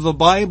reader of the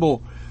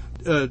Bible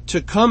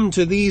to come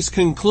to these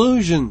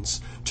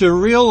conclusions, to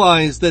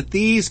realize that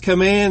these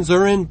commands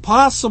are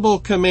impossible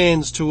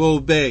commands to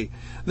obey,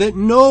 that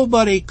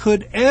nobody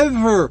could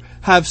ever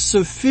have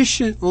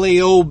sufficiently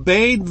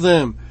obeyed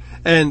them,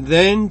 and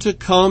then to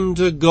come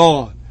to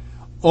God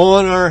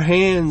on our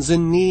hands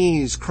and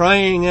knees,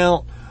 crying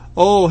out,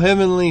 O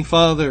Heavenly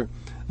Father,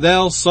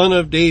 Thou Son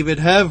of David,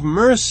 have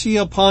mercy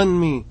upon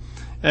me,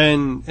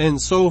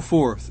 and so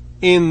forth,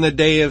 in the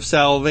day of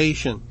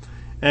salvation,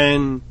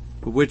 and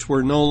which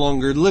we're no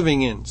longer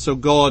living in. So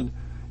God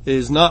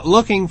is not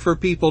looking for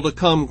people to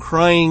come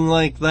crying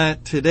like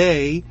that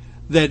today,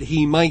 that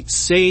He might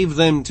save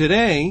them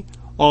today,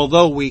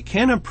 although we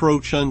can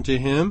approach unto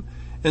Him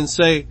and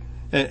say,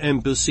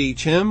 and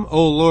beseech Him,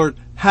 O Lord,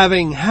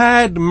 having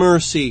had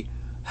mercy,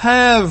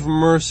 have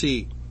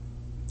mercy,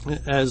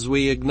 as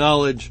we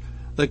acknowledge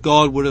that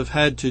God would have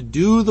had to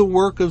do the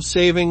work of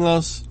saving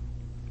us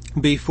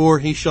before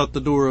He shut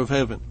the door of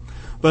heaven.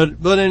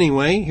 But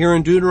anyway, here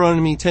in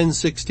Deuteronomy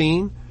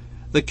 10:16,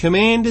 the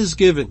command is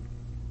given.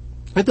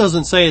 It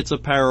doesn't say it's a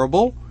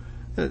parable.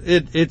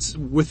 It's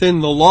within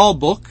the law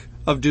book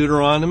of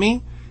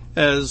Deuteronomy,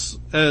 as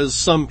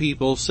some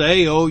people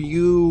say, oh,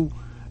 you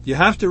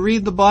have to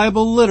read the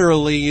Bible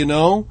literally, you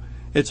know.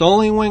 It's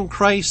only when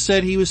Christ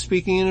said He was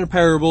speaking in a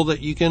parable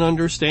that you can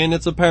understand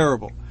it's a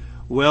parable.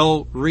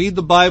 Well, read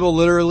the Bible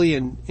literally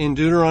in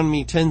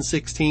Deuteronomy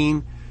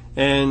 10:16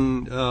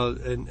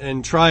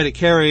 and try to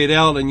carry it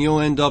out and you'll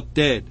end up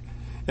dead.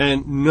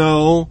 And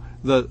no,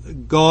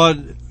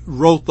 God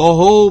wrote the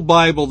whole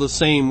Bible the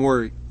same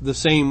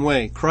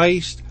way.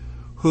 Christ,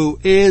 who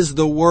is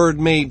the Word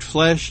made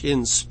flesh,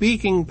 in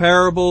speaking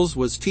parables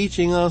was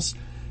teaching us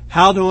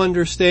how to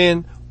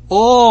understand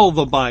all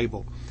the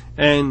Bible.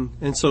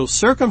 And so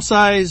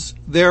circumcise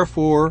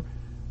therefore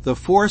the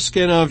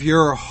foreskin of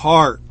your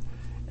heart.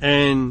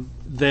 And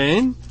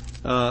then,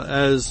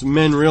 as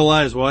men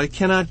realize, well, I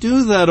cannot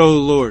do that, O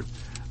Lord.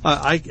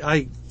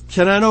 I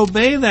cannot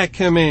obey that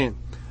command.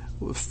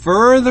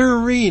 Further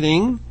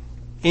reading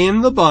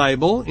in the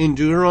Bible, in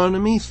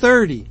Deuteronomy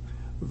 30,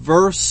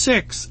 verse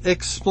 6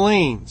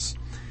 explains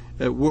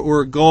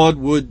where God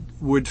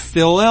would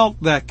fill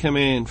out that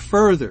command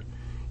further.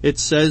 It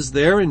says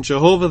there, and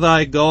Jehovah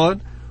thy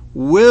God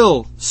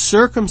will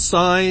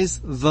circumcise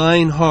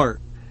thine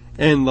heart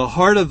and the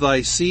heart of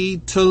thy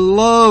seed to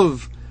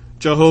love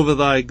Jehovah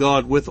thy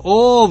God with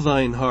all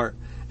thine heart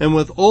and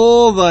with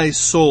all thy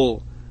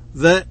soul,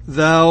 that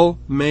thou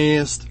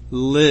mayest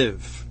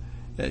live.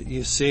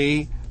 You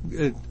see,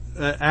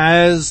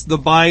 as the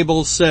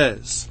Bible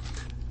says,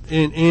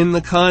 in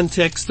the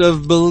context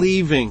of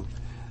believing,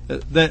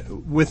 that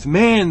with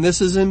man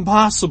this is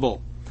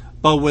impossible,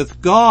 but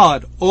with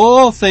God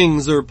all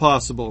things are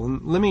possible.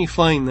 And let me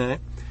find that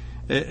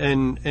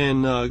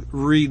and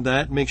read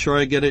that, make sure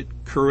I get it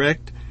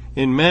correct.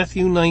 In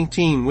Matthew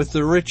 19, with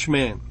the rich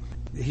man,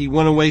 he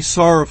went away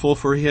sorrowful,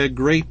 for he had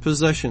great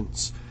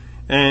possessions.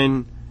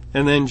 And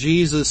then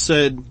Jesus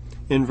said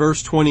in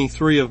verse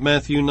 23 of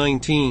Matthew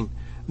 19,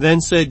 then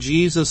said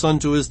Jesus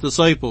unto his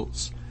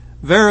disciples,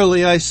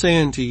 verily I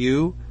say unto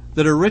you,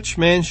 that a rich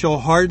man shall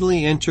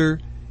hardly enter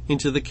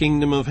into the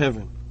kingdom of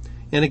heaven.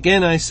 And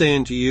again I say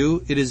unto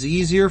you, it is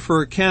easier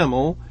for a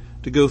camel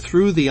to go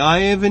through the eye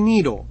of a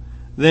needle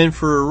than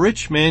for a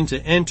rich man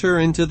to enter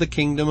into the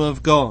kingdom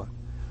of God.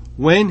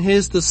 When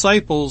his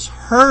disciples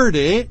heard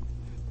it,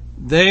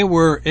 they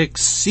were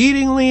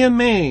exceedingly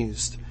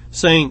amazed,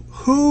 saying,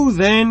 who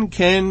then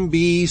can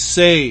be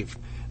saved?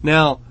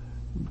 Now,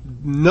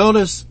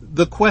 notice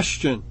the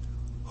question.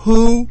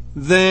 Who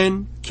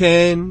then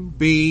can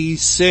be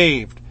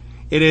saved?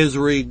 It is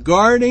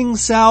regarding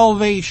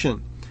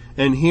salvation.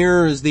 And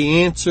here is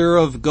the answer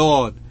of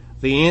God,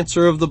 the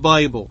answer of the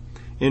Bible.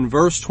 In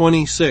verse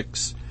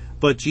 26,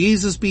 but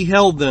Jesus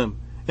beheld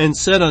them and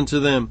said unto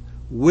them,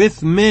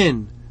 with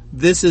men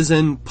this is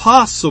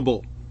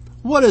impossible.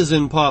 What is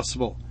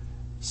impossible?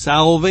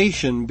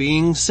 Salvation,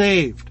 being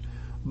saved.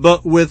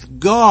 But with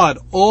God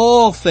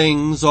all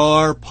things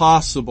are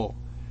possible.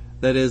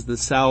 That is, the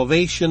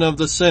salvation of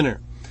the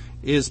sinner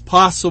is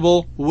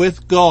possible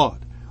with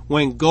God.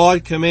 When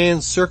God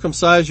commands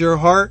circumcise your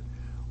heart,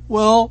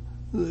 well,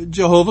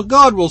 Jehovah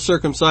God will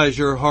circumcise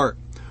your heart.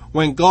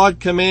 When God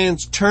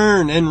commands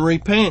turn and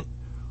repent,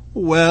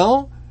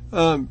 well,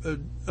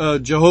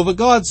 Jehovah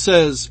God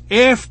says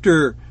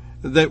after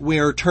that we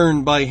are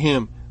turned by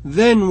Him,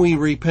 then we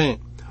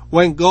repent.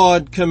 When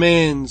God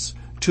commands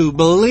to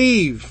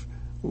believe,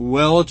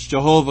 well, it's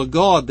Jehovah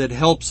God that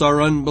helps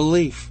our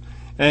unbelief,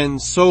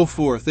 and so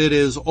forth. It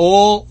is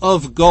all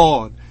of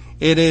God.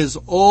 It is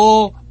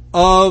all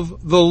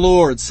of the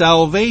Lord.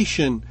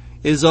 Salvation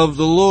is of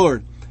the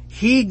Lord.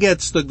 He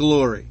gets the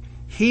glory.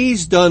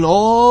 He's done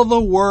all the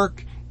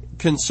work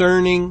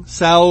concerning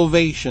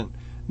salvation.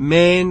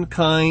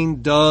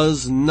 Mankind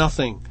does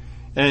nothing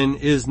and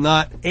is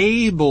not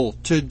able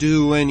to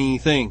do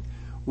anything.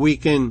 We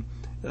can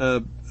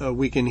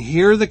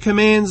hear the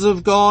commands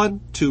of God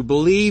to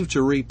believe,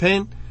 to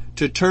repent,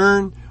 to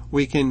turn.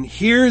 We can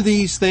hear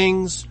these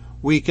things.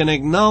 We can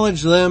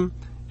acknowledge them.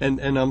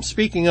 And I'm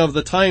speaking of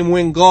the time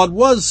when God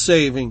was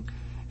saving.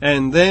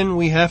 And then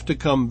we have to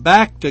come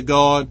back to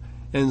God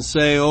and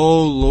say,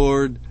 oh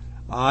Lord,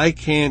 I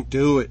can't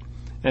do it.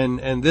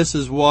 And this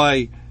is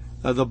why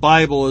the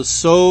Bible is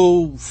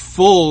so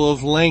full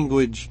of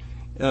language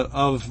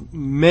of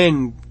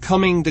men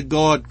coming to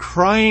God,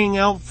 crying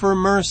out for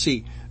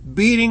mercy,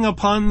 beating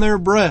upon their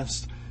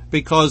breast,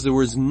 because there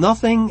was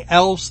nothing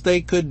else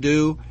they could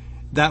do.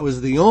 That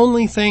was the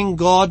only thing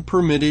God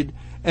permitted,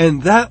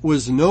 and that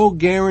was no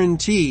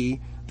guarantee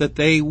that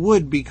they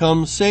would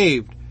become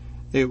saved.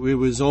 It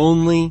was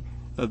only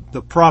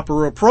the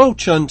proper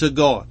approach unto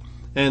God,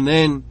 and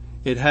then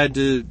it had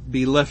to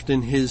be left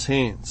in His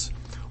hands.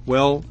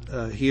 Well,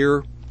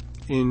 here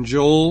in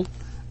Joel,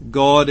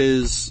 God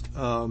is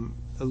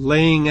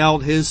laying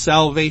out His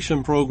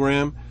salvation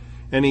program,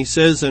 and He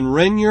says, and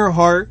rend your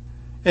heart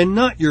and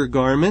not your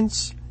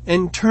garments,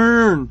 and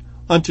turn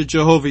unto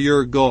Jehovah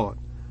your God,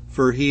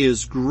 for He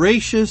is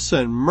gracious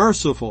and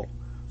merciful,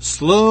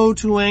 slow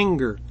to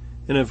anger,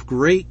 and of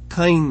great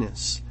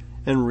kindness,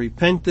 and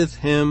repenteth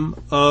him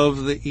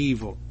of the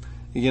evil.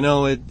 You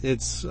know,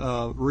 it's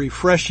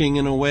refreshing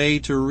in a way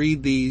to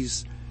read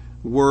these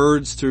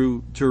words,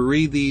 to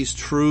read these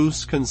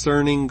truths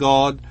concerning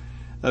God,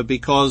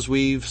 because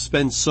we've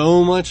spent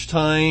so much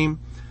time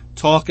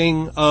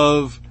talking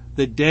of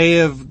the day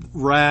of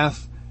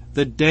wrath,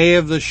 the day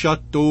of the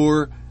shut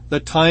door, the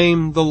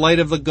time the light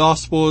of the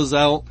gospel is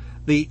out,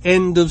 the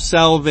end of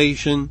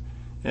salvation,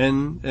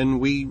 and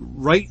we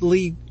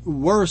rightly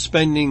were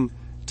spending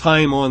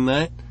time on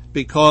that,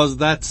 because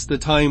that's the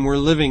time we're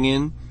living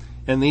in.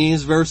 And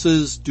these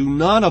verses do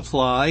not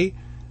apply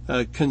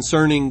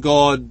concerning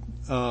God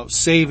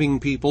saving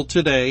people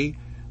today.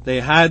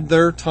 They had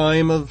their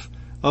time of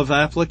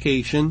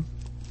application,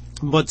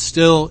 but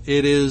still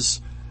it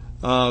is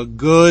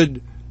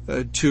good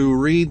to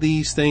read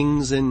these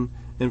things and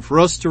for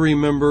us to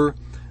remember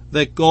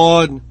that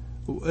God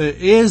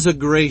is a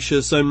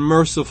gracious and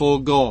merciful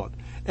God,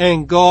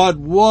 and God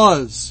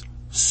was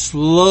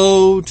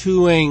slow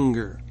to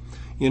anger.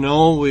 You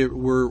know,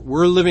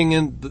 we're living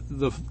in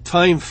the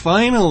time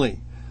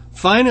finally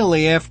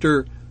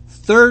after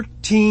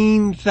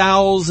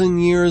 13,000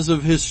 years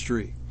of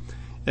history,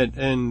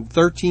 and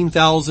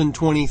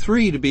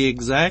 13,023 to be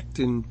exact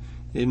in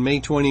in May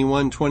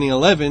 21,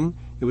 2011,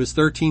 it was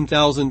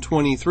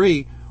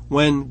 13,023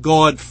 when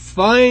God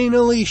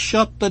finally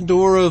shut the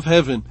door of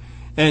heaven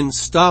and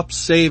stopped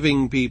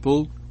saving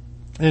people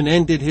and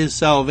ended his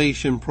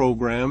salvation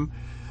program.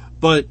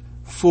 But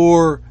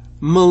for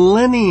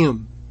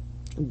millennium,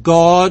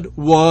 God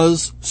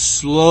was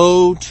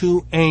slow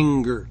to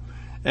anger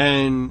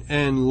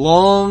and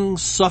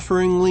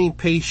long-sufferingly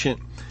patient.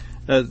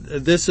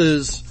 This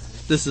is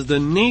the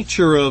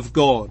nature of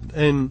God.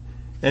 And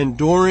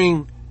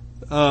during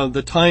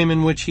the time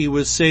in which he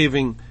was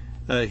saving,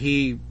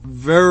 he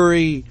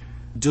very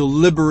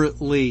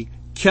deliberately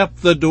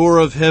kept the door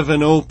of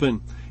heaven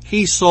open.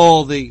 He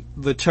saw the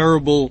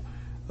terrible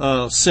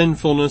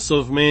sinfulness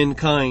of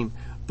mankind,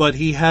 but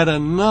he had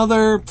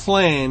another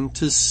plan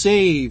to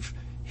save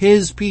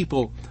his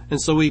people.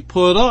 And so he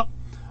put up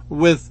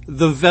with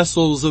the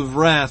vessels of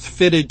wrath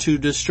fitted to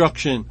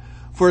destruction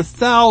for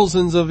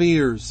thousands of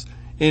years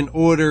in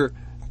order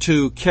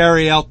to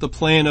carry out the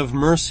plan of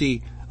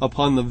mercy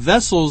upon the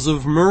vessels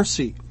of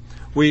mercy.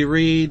 We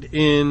read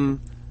in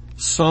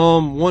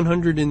Psalm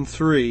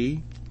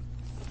 103,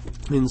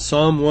 in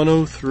Psalm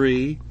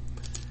 103,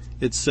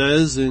 it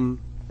says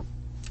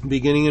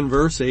beginning in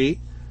verse 8,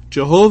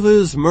 Jehovah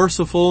is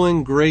merciful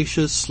and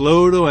gracious,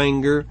 slow to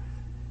anger,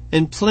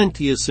 and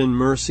plenteous in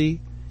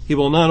mercy. He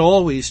will not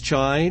always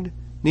chide,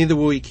 neither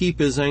will he keep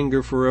his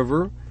anger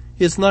forever.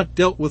 He has not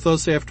dealt with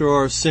us after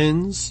our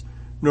sins,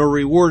 nor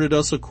rewarded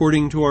us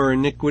according to our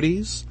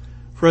iniquities.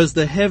 For as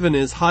the heaven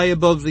is high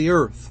above the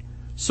earth,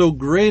 so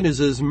great is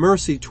his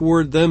mercy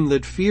toward them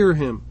that fear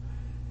him.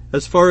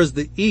 As far as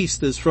the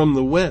east is from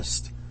the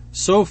west,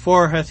 so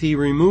far hath he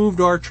removed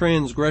our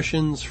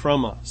transgressions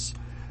from us.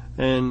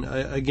 And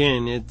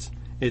again,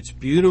 it's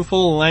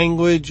beautiful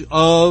language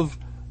of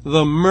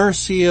the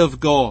mercy of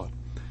God.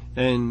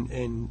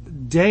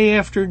 And day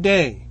after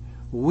day,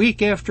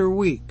 week after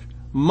week,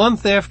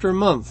 month after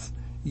month,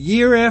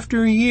 year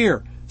after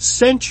year,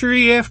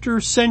 century after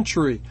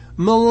century,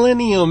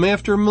 millennium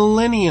after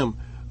millennium,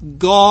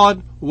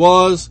 God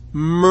was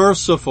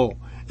merciful.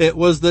 It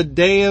was the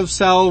day of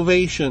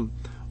salvation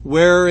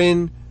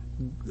wherein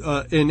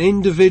an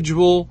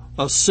individual,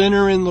 a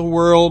sinner in the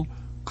world,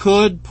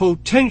 could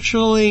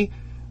potentially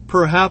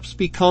perhaps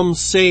become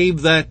saved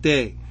that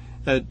day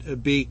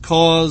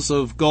because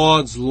of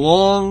God's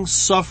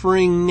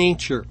long-suffering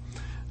nature.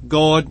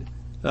 God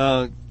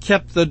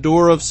kept the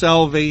door of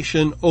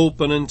salvation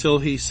open until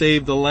he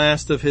saved the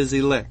last of his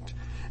elect.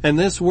 And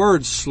this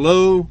word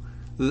slow,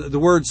 the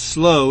word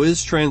slow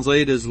is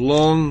translated as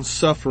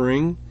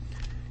long-suffering.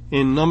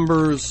 In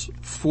Numbers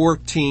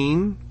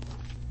 14,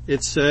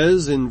 it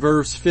says in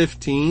verse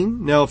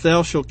 15, Now if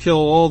thou shalt kill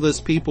all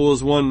this people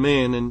as one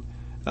man, and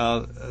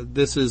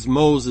this is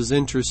Moses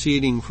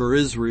interceding for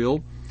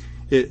Israel,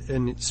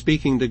 and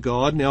speaking to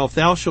God, Now if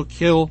thou shalt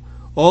kill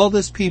all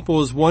this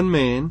people as one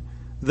man,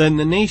 then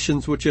the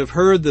nations which have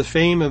heard the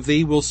fame of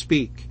thee will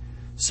speak,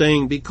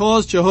 saying,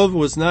 Because Jehovah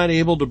was not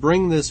able to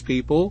bring this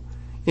people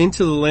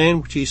into the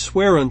land which he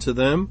sware unto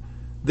them,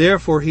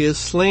 therefore he has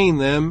slain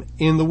them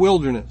in the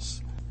wilderness.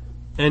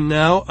 And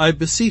now I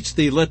beseech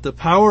thee, let the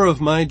power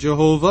of my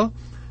Jehovah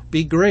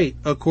be great,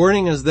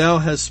 according as thou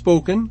hast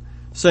spoken,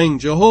 saying,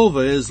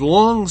 Jehovah is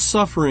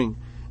long-suffering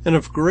and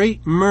of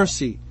great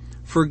mercy,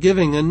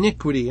 forgiving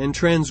iniquity and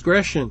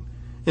transgression,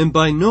 and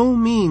by no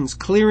means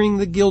clearing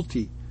the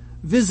guilty,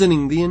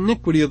 visiting the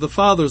iniquity of the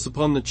fathers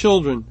upon the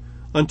children,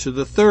 unto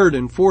the third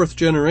and fourth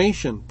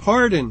generation.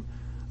 Pardon,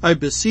 I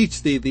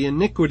beseech thee, the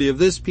iniquity of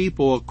this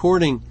people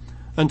according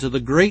unto the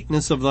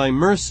greatness of thy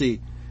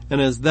mercy, and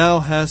as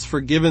thou hast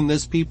forgiven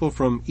this people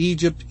from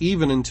Egypt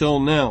even until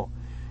now.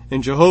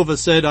 And Jehovah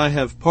said, I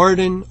have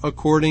pardoned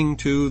according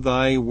to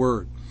thy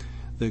word.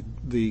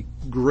 The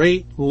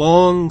great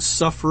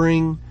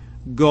long-suffering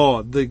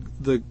God,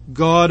 the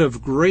God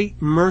of great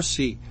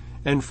mercy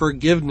and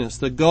forgiveness,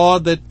 the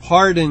God that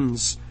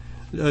pardons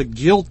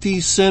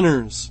guilty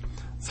sinners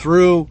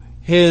through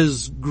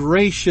his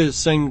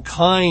gracious and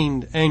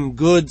kind and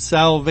good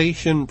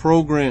salvation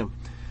program.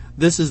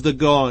 This is the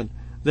God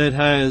that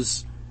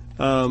has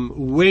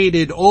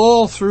waited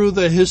all through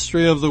the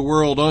history of the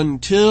world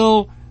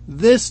until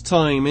this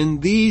time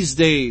in these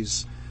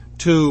days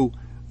to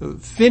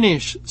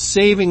finish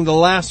saving the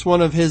last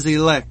one of his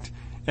elect.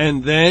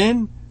 And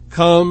then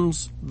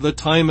comes the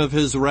time of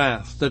his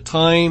wrath, the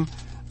time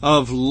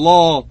of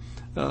law,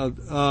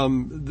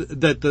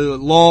 that the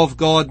law of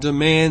God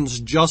demands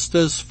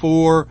justice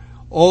for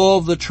all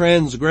the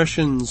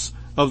transgressions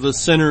of the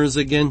sinners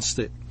against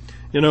it.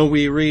 You know,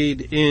 we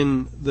read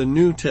in the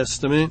New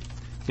Testament,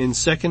 in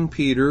 2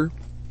 Peter,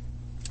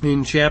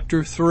 in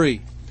chapter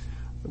 3,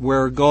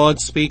 where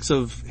God speaks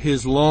of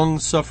his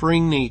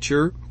long-suffering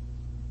nature,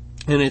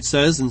 and it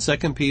says in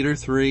 2 Peter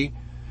 3,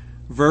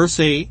 verse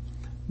 8,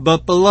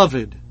 But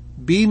beloved,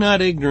 be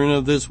not ignorant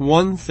of this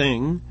one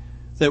thing,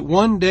 that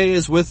one day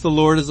is with the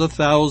Lord as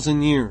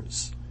 1,000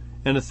 years,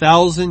 and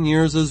 1,000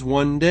 years as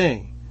one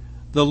day.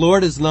 The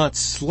Lord is not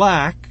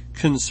slack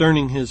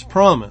concerning his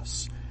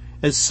promise,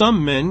 as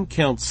some men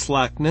count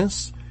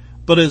slackness,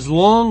 but is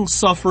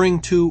long-suffering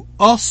to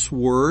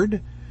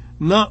usward,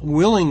 not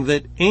willing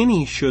that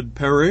any should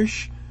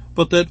perish,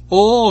 but that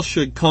all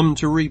should come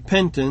to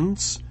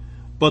repentance.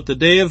 But the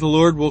day of the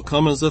Lord will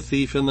come as a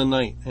thief in the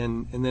night.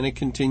 And then it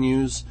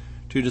continues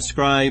to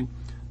describe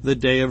the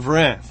day of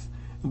wrath.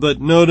 But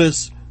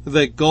notice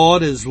that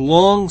God is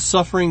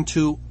long-suffering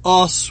to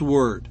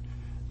usward,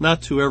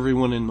 not to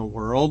everyone in the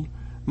world,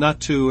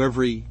 not to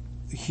every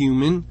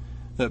human,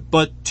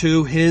 but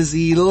to his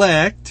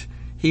elect.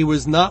 He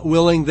was not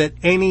willing that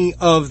any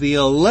of the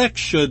elect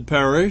should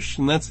perish,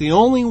 and that's the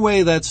only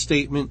way that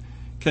statement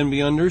can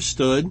be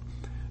understood,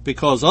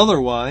 because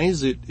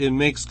otherwise it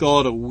makes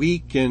God a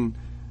weak and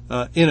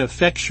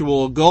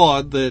ineffectual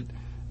God,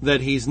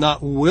 that he's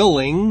not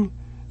willing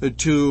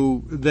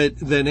to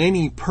that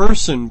any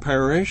person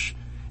perish.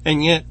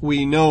 And yet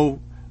we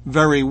know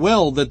very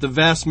well that the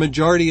vast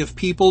majority of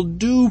people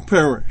do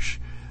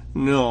perish.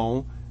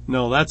 No,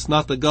 that's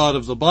not the God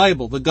of the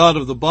Bible. The God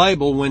of the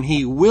Bible, when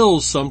he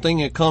wills something,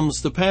 it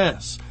comes to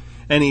pass.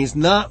 And he's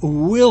not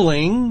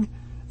willing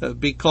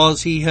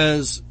because he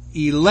has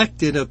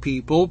elected a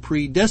people,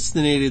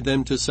 predestinated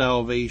them to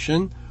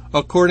salvation,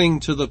 according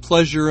to the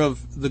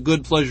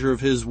good pleasure of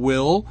his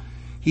will.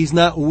 He's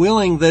not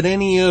willing that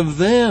any of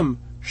them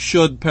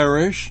should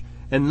perish,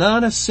 and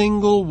not a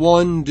single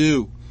one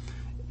do.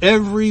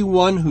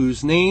 Everyone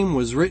whose name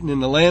was written in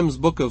the Lamb's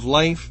Book of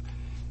Life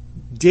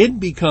did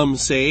become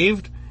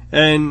saved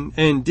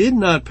and did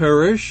not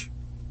perish,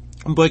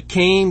 but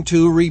came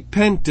to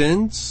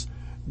repentance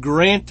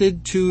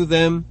granted to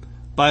them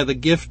by the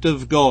gift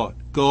of God.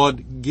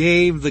 God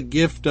gave the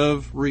gift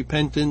of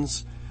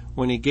repentance.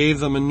 When he gave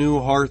them a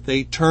new heart,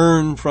 they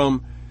turned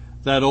from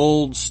that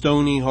old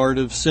stony heart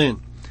of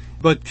sin.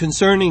 But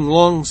concerning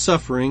long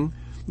suffering,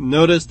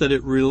 notice that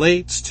it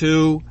relates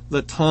to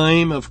the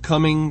time of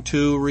coming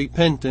to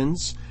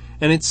repentance.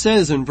 And it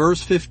says in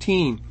verse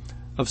 15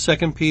 of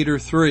 2 Peter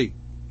 3,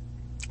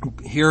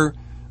 here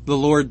the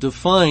Lord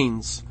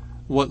defines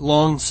what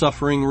long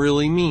suffering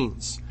really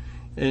means.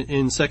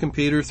 In 2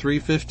 Peter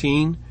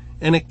 3:15,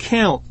 an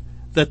account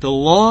that the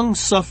long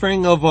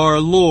suffering of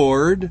our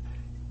Lord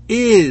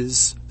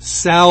is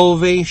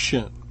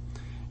salvation.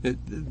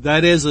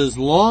 That is, as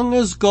long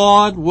as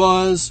God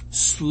was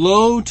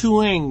slow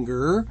to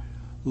anger,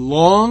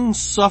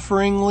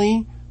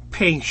 long-sufferingly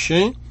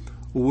patient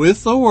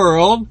with the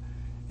world,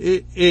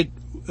 it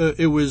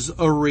was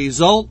a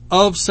result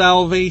of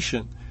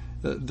salvation.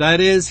 That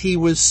is, he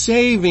was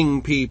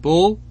saving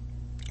people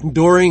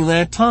during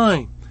that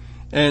time.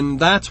 And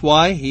that's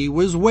why he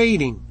was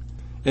waiting.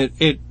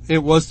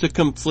 It was to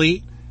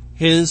complete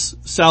his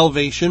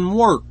salvation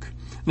work.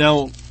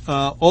 Now,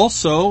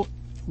 also,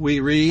 we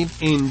read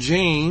in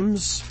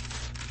James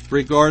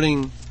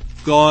regarding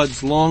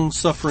God's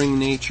long-suffering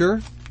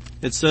nature.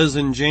 It says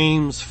in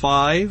James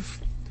 5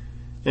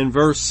 in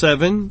verse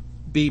 7,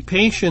 "Be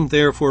patient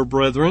therefore,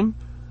 brethren,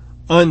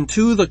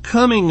 unto the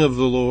coming of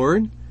the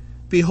Lord.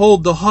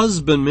 Behold, the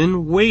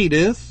husbandman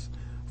waiteth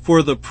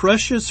for the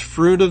precious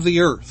fruit of the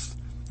earth."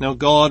 Now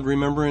God,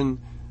 remember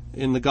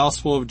in the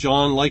Gospel of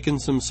John,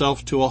 likens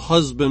himself to a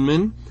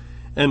husbandman.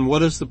 And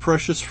what is the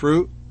precious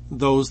fruit?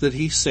 Those that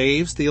he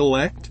saves, the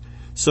elect.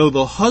 So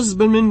the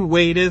husbandman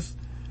waiteth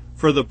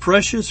for the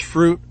precious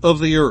fruit of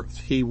the earth.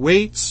 He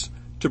waits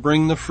to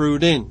bring the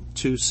fruit in,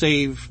 to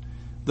save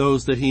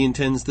those that he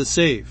intends to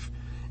save,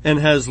 and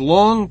has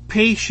long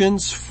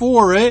patience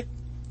for it.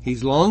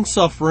 He's long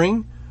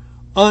suffering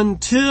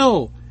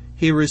until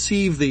he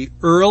receive the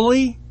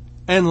early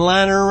and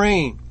latter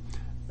rain.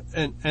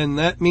 And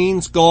that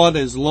means God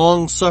is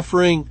long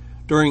suffering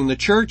during the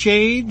church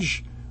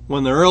age,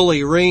 when the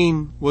early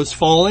rain was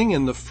falling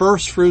and the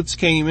first fruits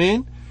came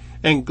in,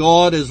 and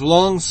God is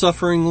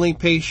long-sufferingly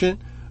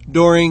patient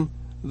during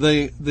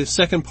the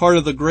second part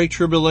of the Great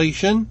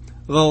Tribulation,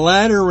 the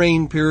latter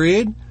rain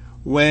period,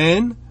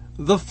 when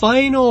the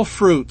final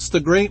fruits, the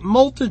great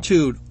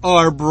multitude,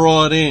 are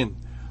brought in.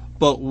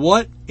 But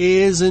what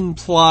is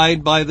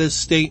implied by this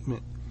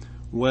statement?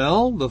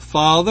 Well, the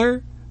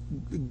father,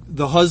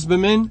 the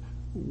husbandman,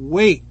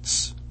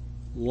 waits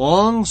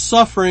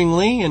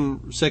long-sufferingly,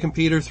 and 2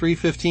 Peter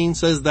 3:15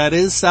 says that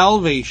is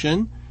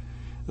salvation.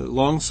 The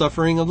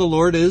long-suffering of the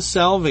Lord is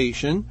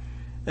salvation.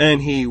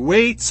 And he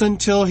waits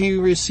until he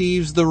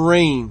receives the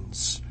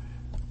rains,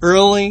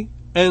 early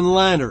and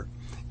latter.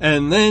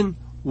 And then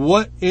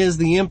what is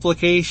the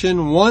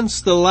implication once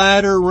the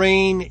latter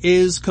rain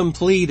is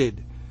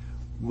completed?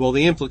 Well,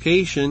 the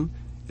implication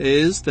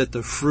is that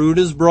the fruit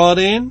is brought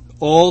in,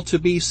 all to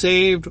be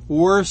saved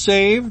were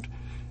saved,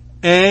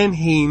 and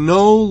he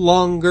no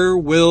longer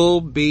will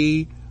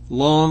be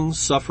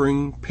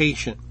long-suffering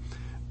patient.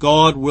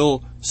 God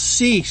will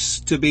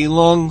cease to be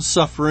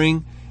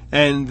long-suffering,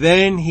 and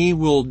then he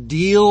will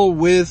deal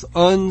with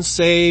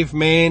unsaved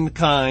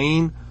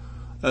mankind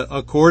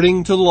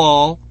according to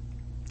law,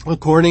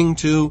 according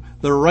to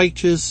the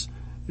righteous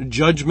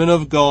judgment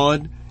of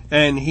God,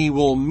 and he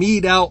will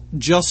mete out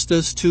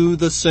justice to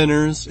the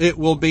sinners. It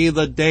will be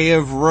the day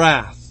of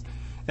wrath,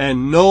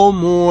 and no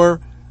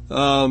more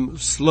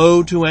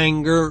slow to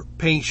anger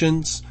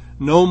patience,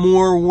 No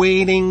more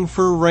waiting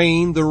for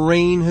rain. The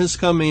rain has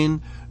come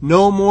in.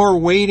 No more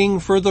waiting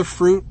for the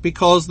fruit,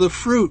 because the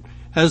fruit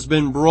has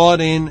been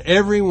brought in.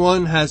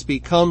 Everyone has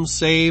become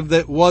saved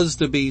that was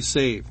to be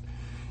saved.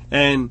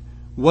 And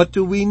what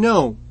do we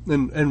know?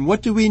 And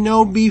what do we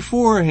know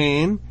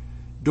beforehand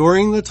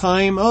during the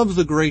time of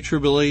the Great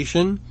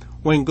Tribulation,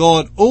 when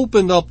God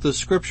opened up the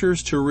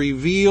scriptures to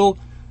reveal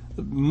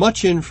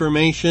much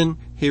information?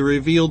 He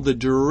revealed the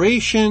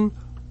duration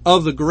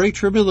of the Great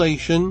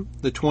Tribulation,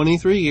 the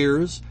 23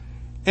 years,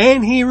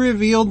 and he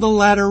revealed the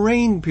latter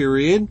rain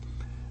period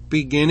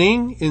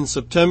beginning in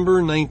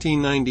September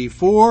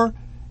 1994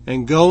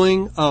 and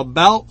going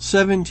about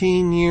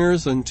 17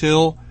 years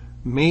until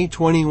May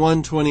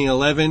 21,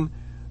 2011,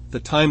 the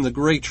time the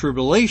Great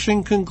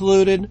Tribulation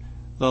concluded.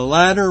 The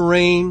latter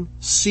rain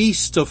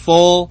ceased to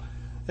fall,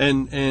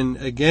 and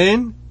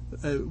again,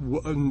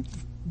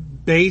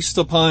 based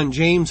upon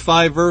James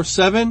 5 verse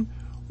 7,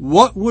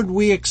 what would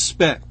we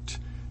expect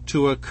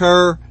to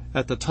occur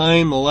at the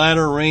time the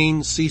latter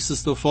rain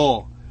ceases to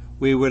fall?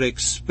 We would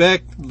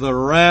expect the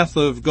wrath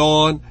of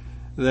God,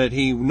 that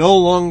he no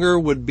longer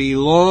would be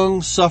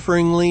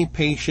long-sufferingly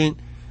patient,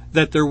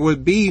 that there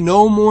would be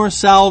no more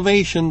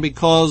salvation,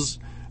 because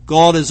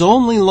God is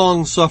only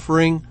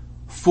long-suffering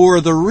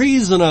for the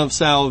reason of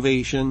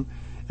salvation,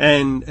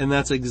 and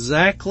that's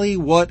exactly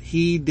what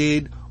he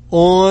did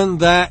on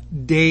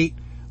that date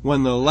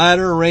when the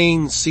latter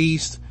rain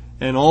ceased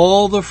and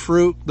all the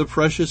fruit, the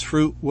precious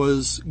fruit,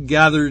 was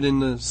gathered in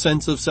the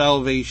sense of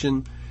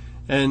salvation,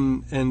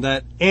 and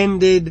that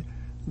ended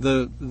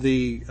the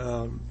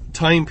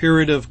time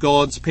period of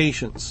God's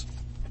patience.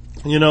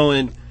 You know,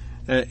 in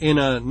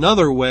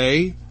another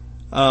way,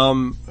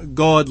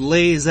 God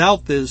lays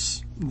out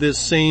this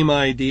same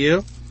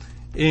idea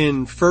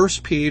in 1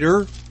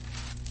 Peter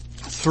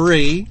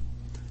 3,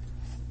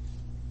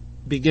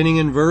 beginning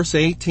in verse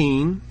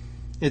 18.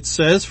 It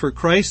says, "For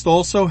Christ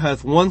also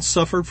hath once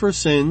suffered for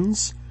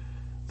sins,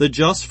 the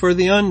just for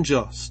the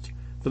unjust,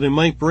 that it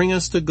might bring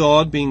us to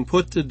God, being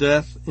put to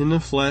death in the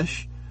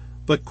flesh,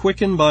 but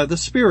quickened by the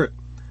Spirit,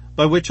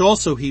 by which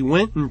also he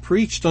went and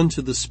preached unto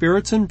the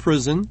spirits in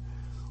prison,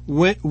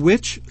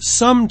 which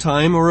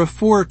sometime or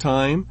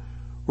aforetime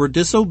were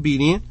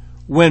disobedient,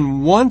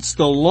 when once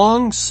the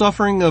long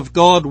suffering of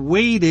God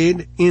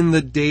waited in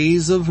the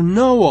days of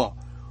Noah,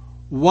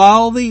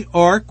 while the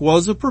ark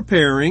was a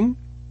preparing,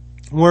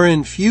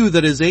 wherein few,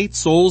 that is 8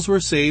 souls, were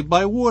saved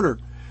by water."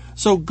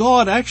 So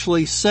God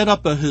actually set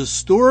up a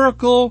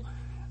historical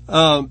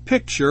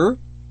picture,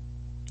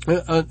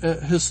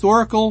 a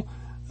historical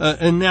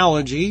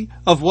analogy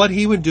of what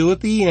he would do at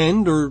the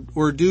end,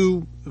 or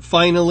do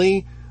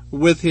finally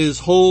with his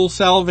whole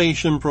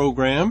salvation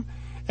program.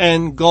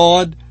 And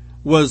God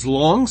was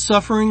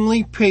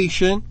long-sufferingly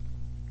patient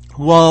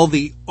while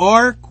the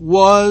ark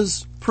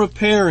was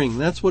preparing.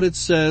 That's what it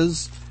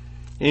says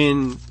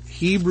in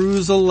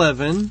Hebrews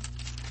 11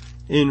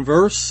 in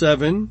verse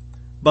 7.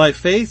 "By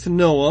faith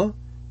Noah,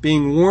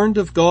 being warned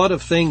of God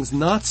of things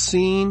not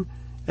seen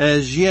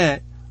as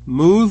yet,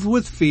 moved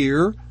with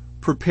fear,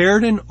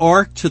 prepared an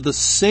ark to the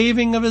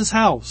saving of his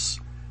house,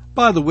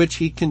 by the which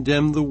he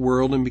condemned the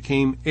world and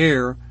became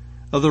heir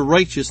of the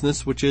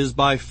righteousness which is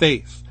by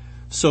faith."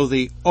 So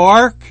the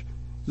ark,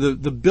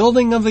 the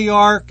building of the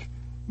ark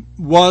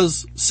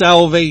was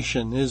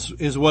salvation,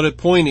 is what it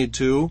pointed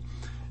to.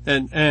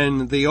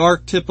 And the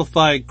ark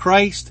typified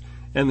Christ,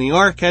 and the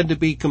ark had to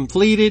be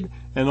completed,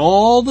 and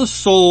all the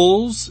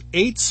souls,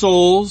 8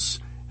 souls,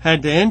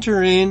 had to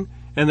enter in,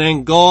 and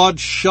then God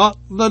shut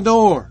the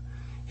door.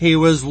 He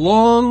was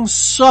long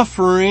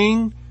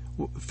suffering.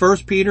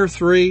 1 Peter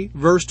 3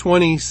 verse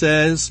 20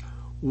 says,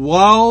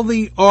 while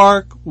the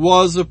ark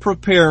was a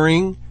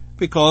preparing,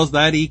 because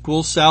that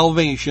equals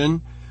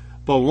salvation.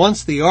 But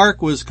once the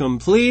ark was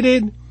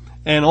completed,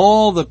 and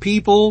all the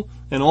people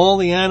and all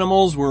the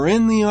animals were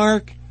in the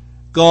ark,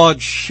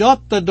 God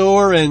shut the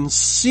door and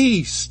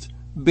ceased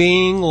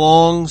being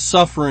long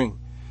suffering.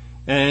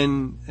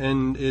 And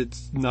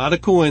it's not a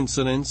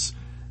coincidence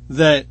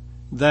that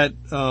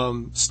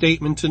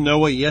statement to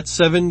Noah, yet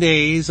 7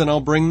 days and I'll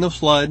bring the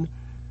flood,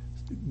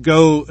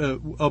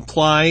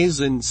 applies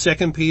in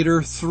 2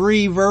 Peter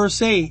 3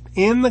 verse 8,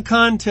 in the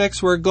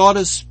context where God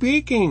is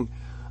speaking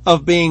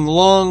of being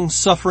long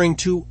suffering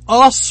to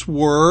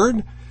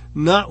usward,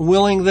 not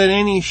willing that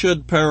any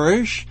should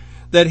perish,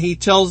 that he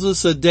tells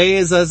us a day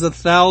is as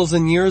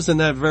 1,000 years in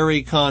that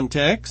very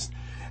context.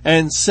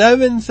 And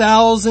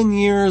 7,000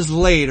 years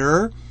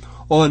later,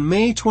 on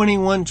May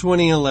 21,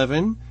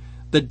 2011,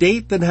 the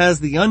date that has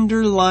the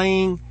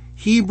underlying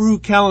Hebrew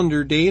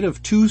calendar date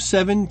of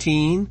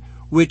 2/17,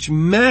 which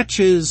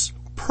matches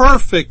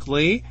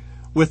perfectly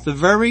with the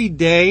very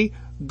day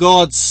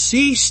God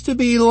ceased to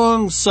be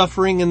long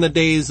suffering in the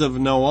days of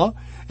Noah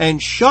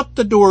and shut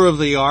the door of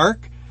the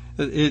ark,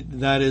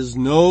 that is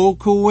no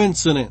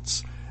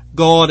coincidence.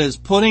 God is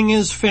putting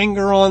his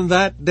finger on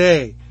that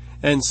day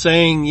and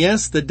saying,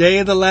 yes, the day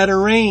of the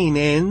latter rain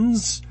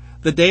ends,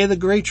 the day of the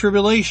Great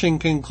Tribulation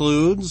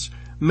concludes,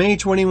 May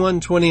 21,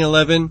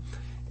 2011,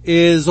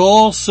 is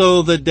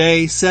also the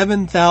day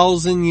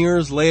 7,000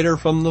 years later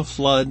from the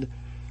flood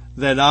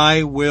that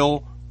I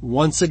will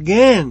once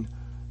again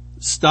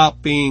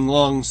stop being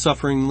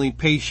long-sufferingly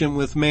patient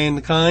with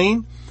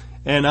mankind,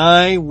 and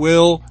I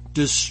will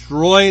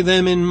destroy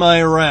them in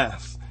my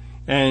wrath.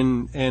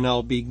 And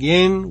I'll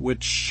begin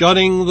with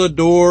shutting the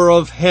door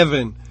of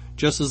heaven,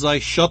 just as I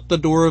shut the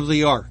door of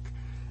the ark.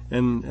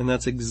 And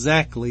that's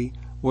exactly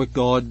what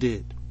God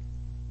did.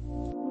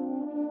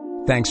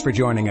 Thanks for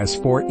joining us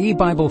for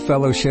E-Bible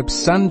Fellowship's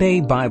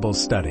Sunday Bible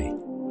Study.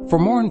 For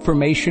more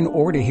information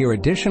or to hear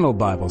additional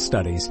Bible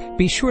studies,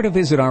 be sure to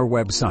visit our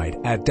website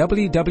at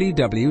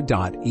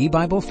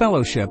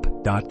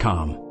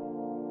www.ebiblefellowship.com.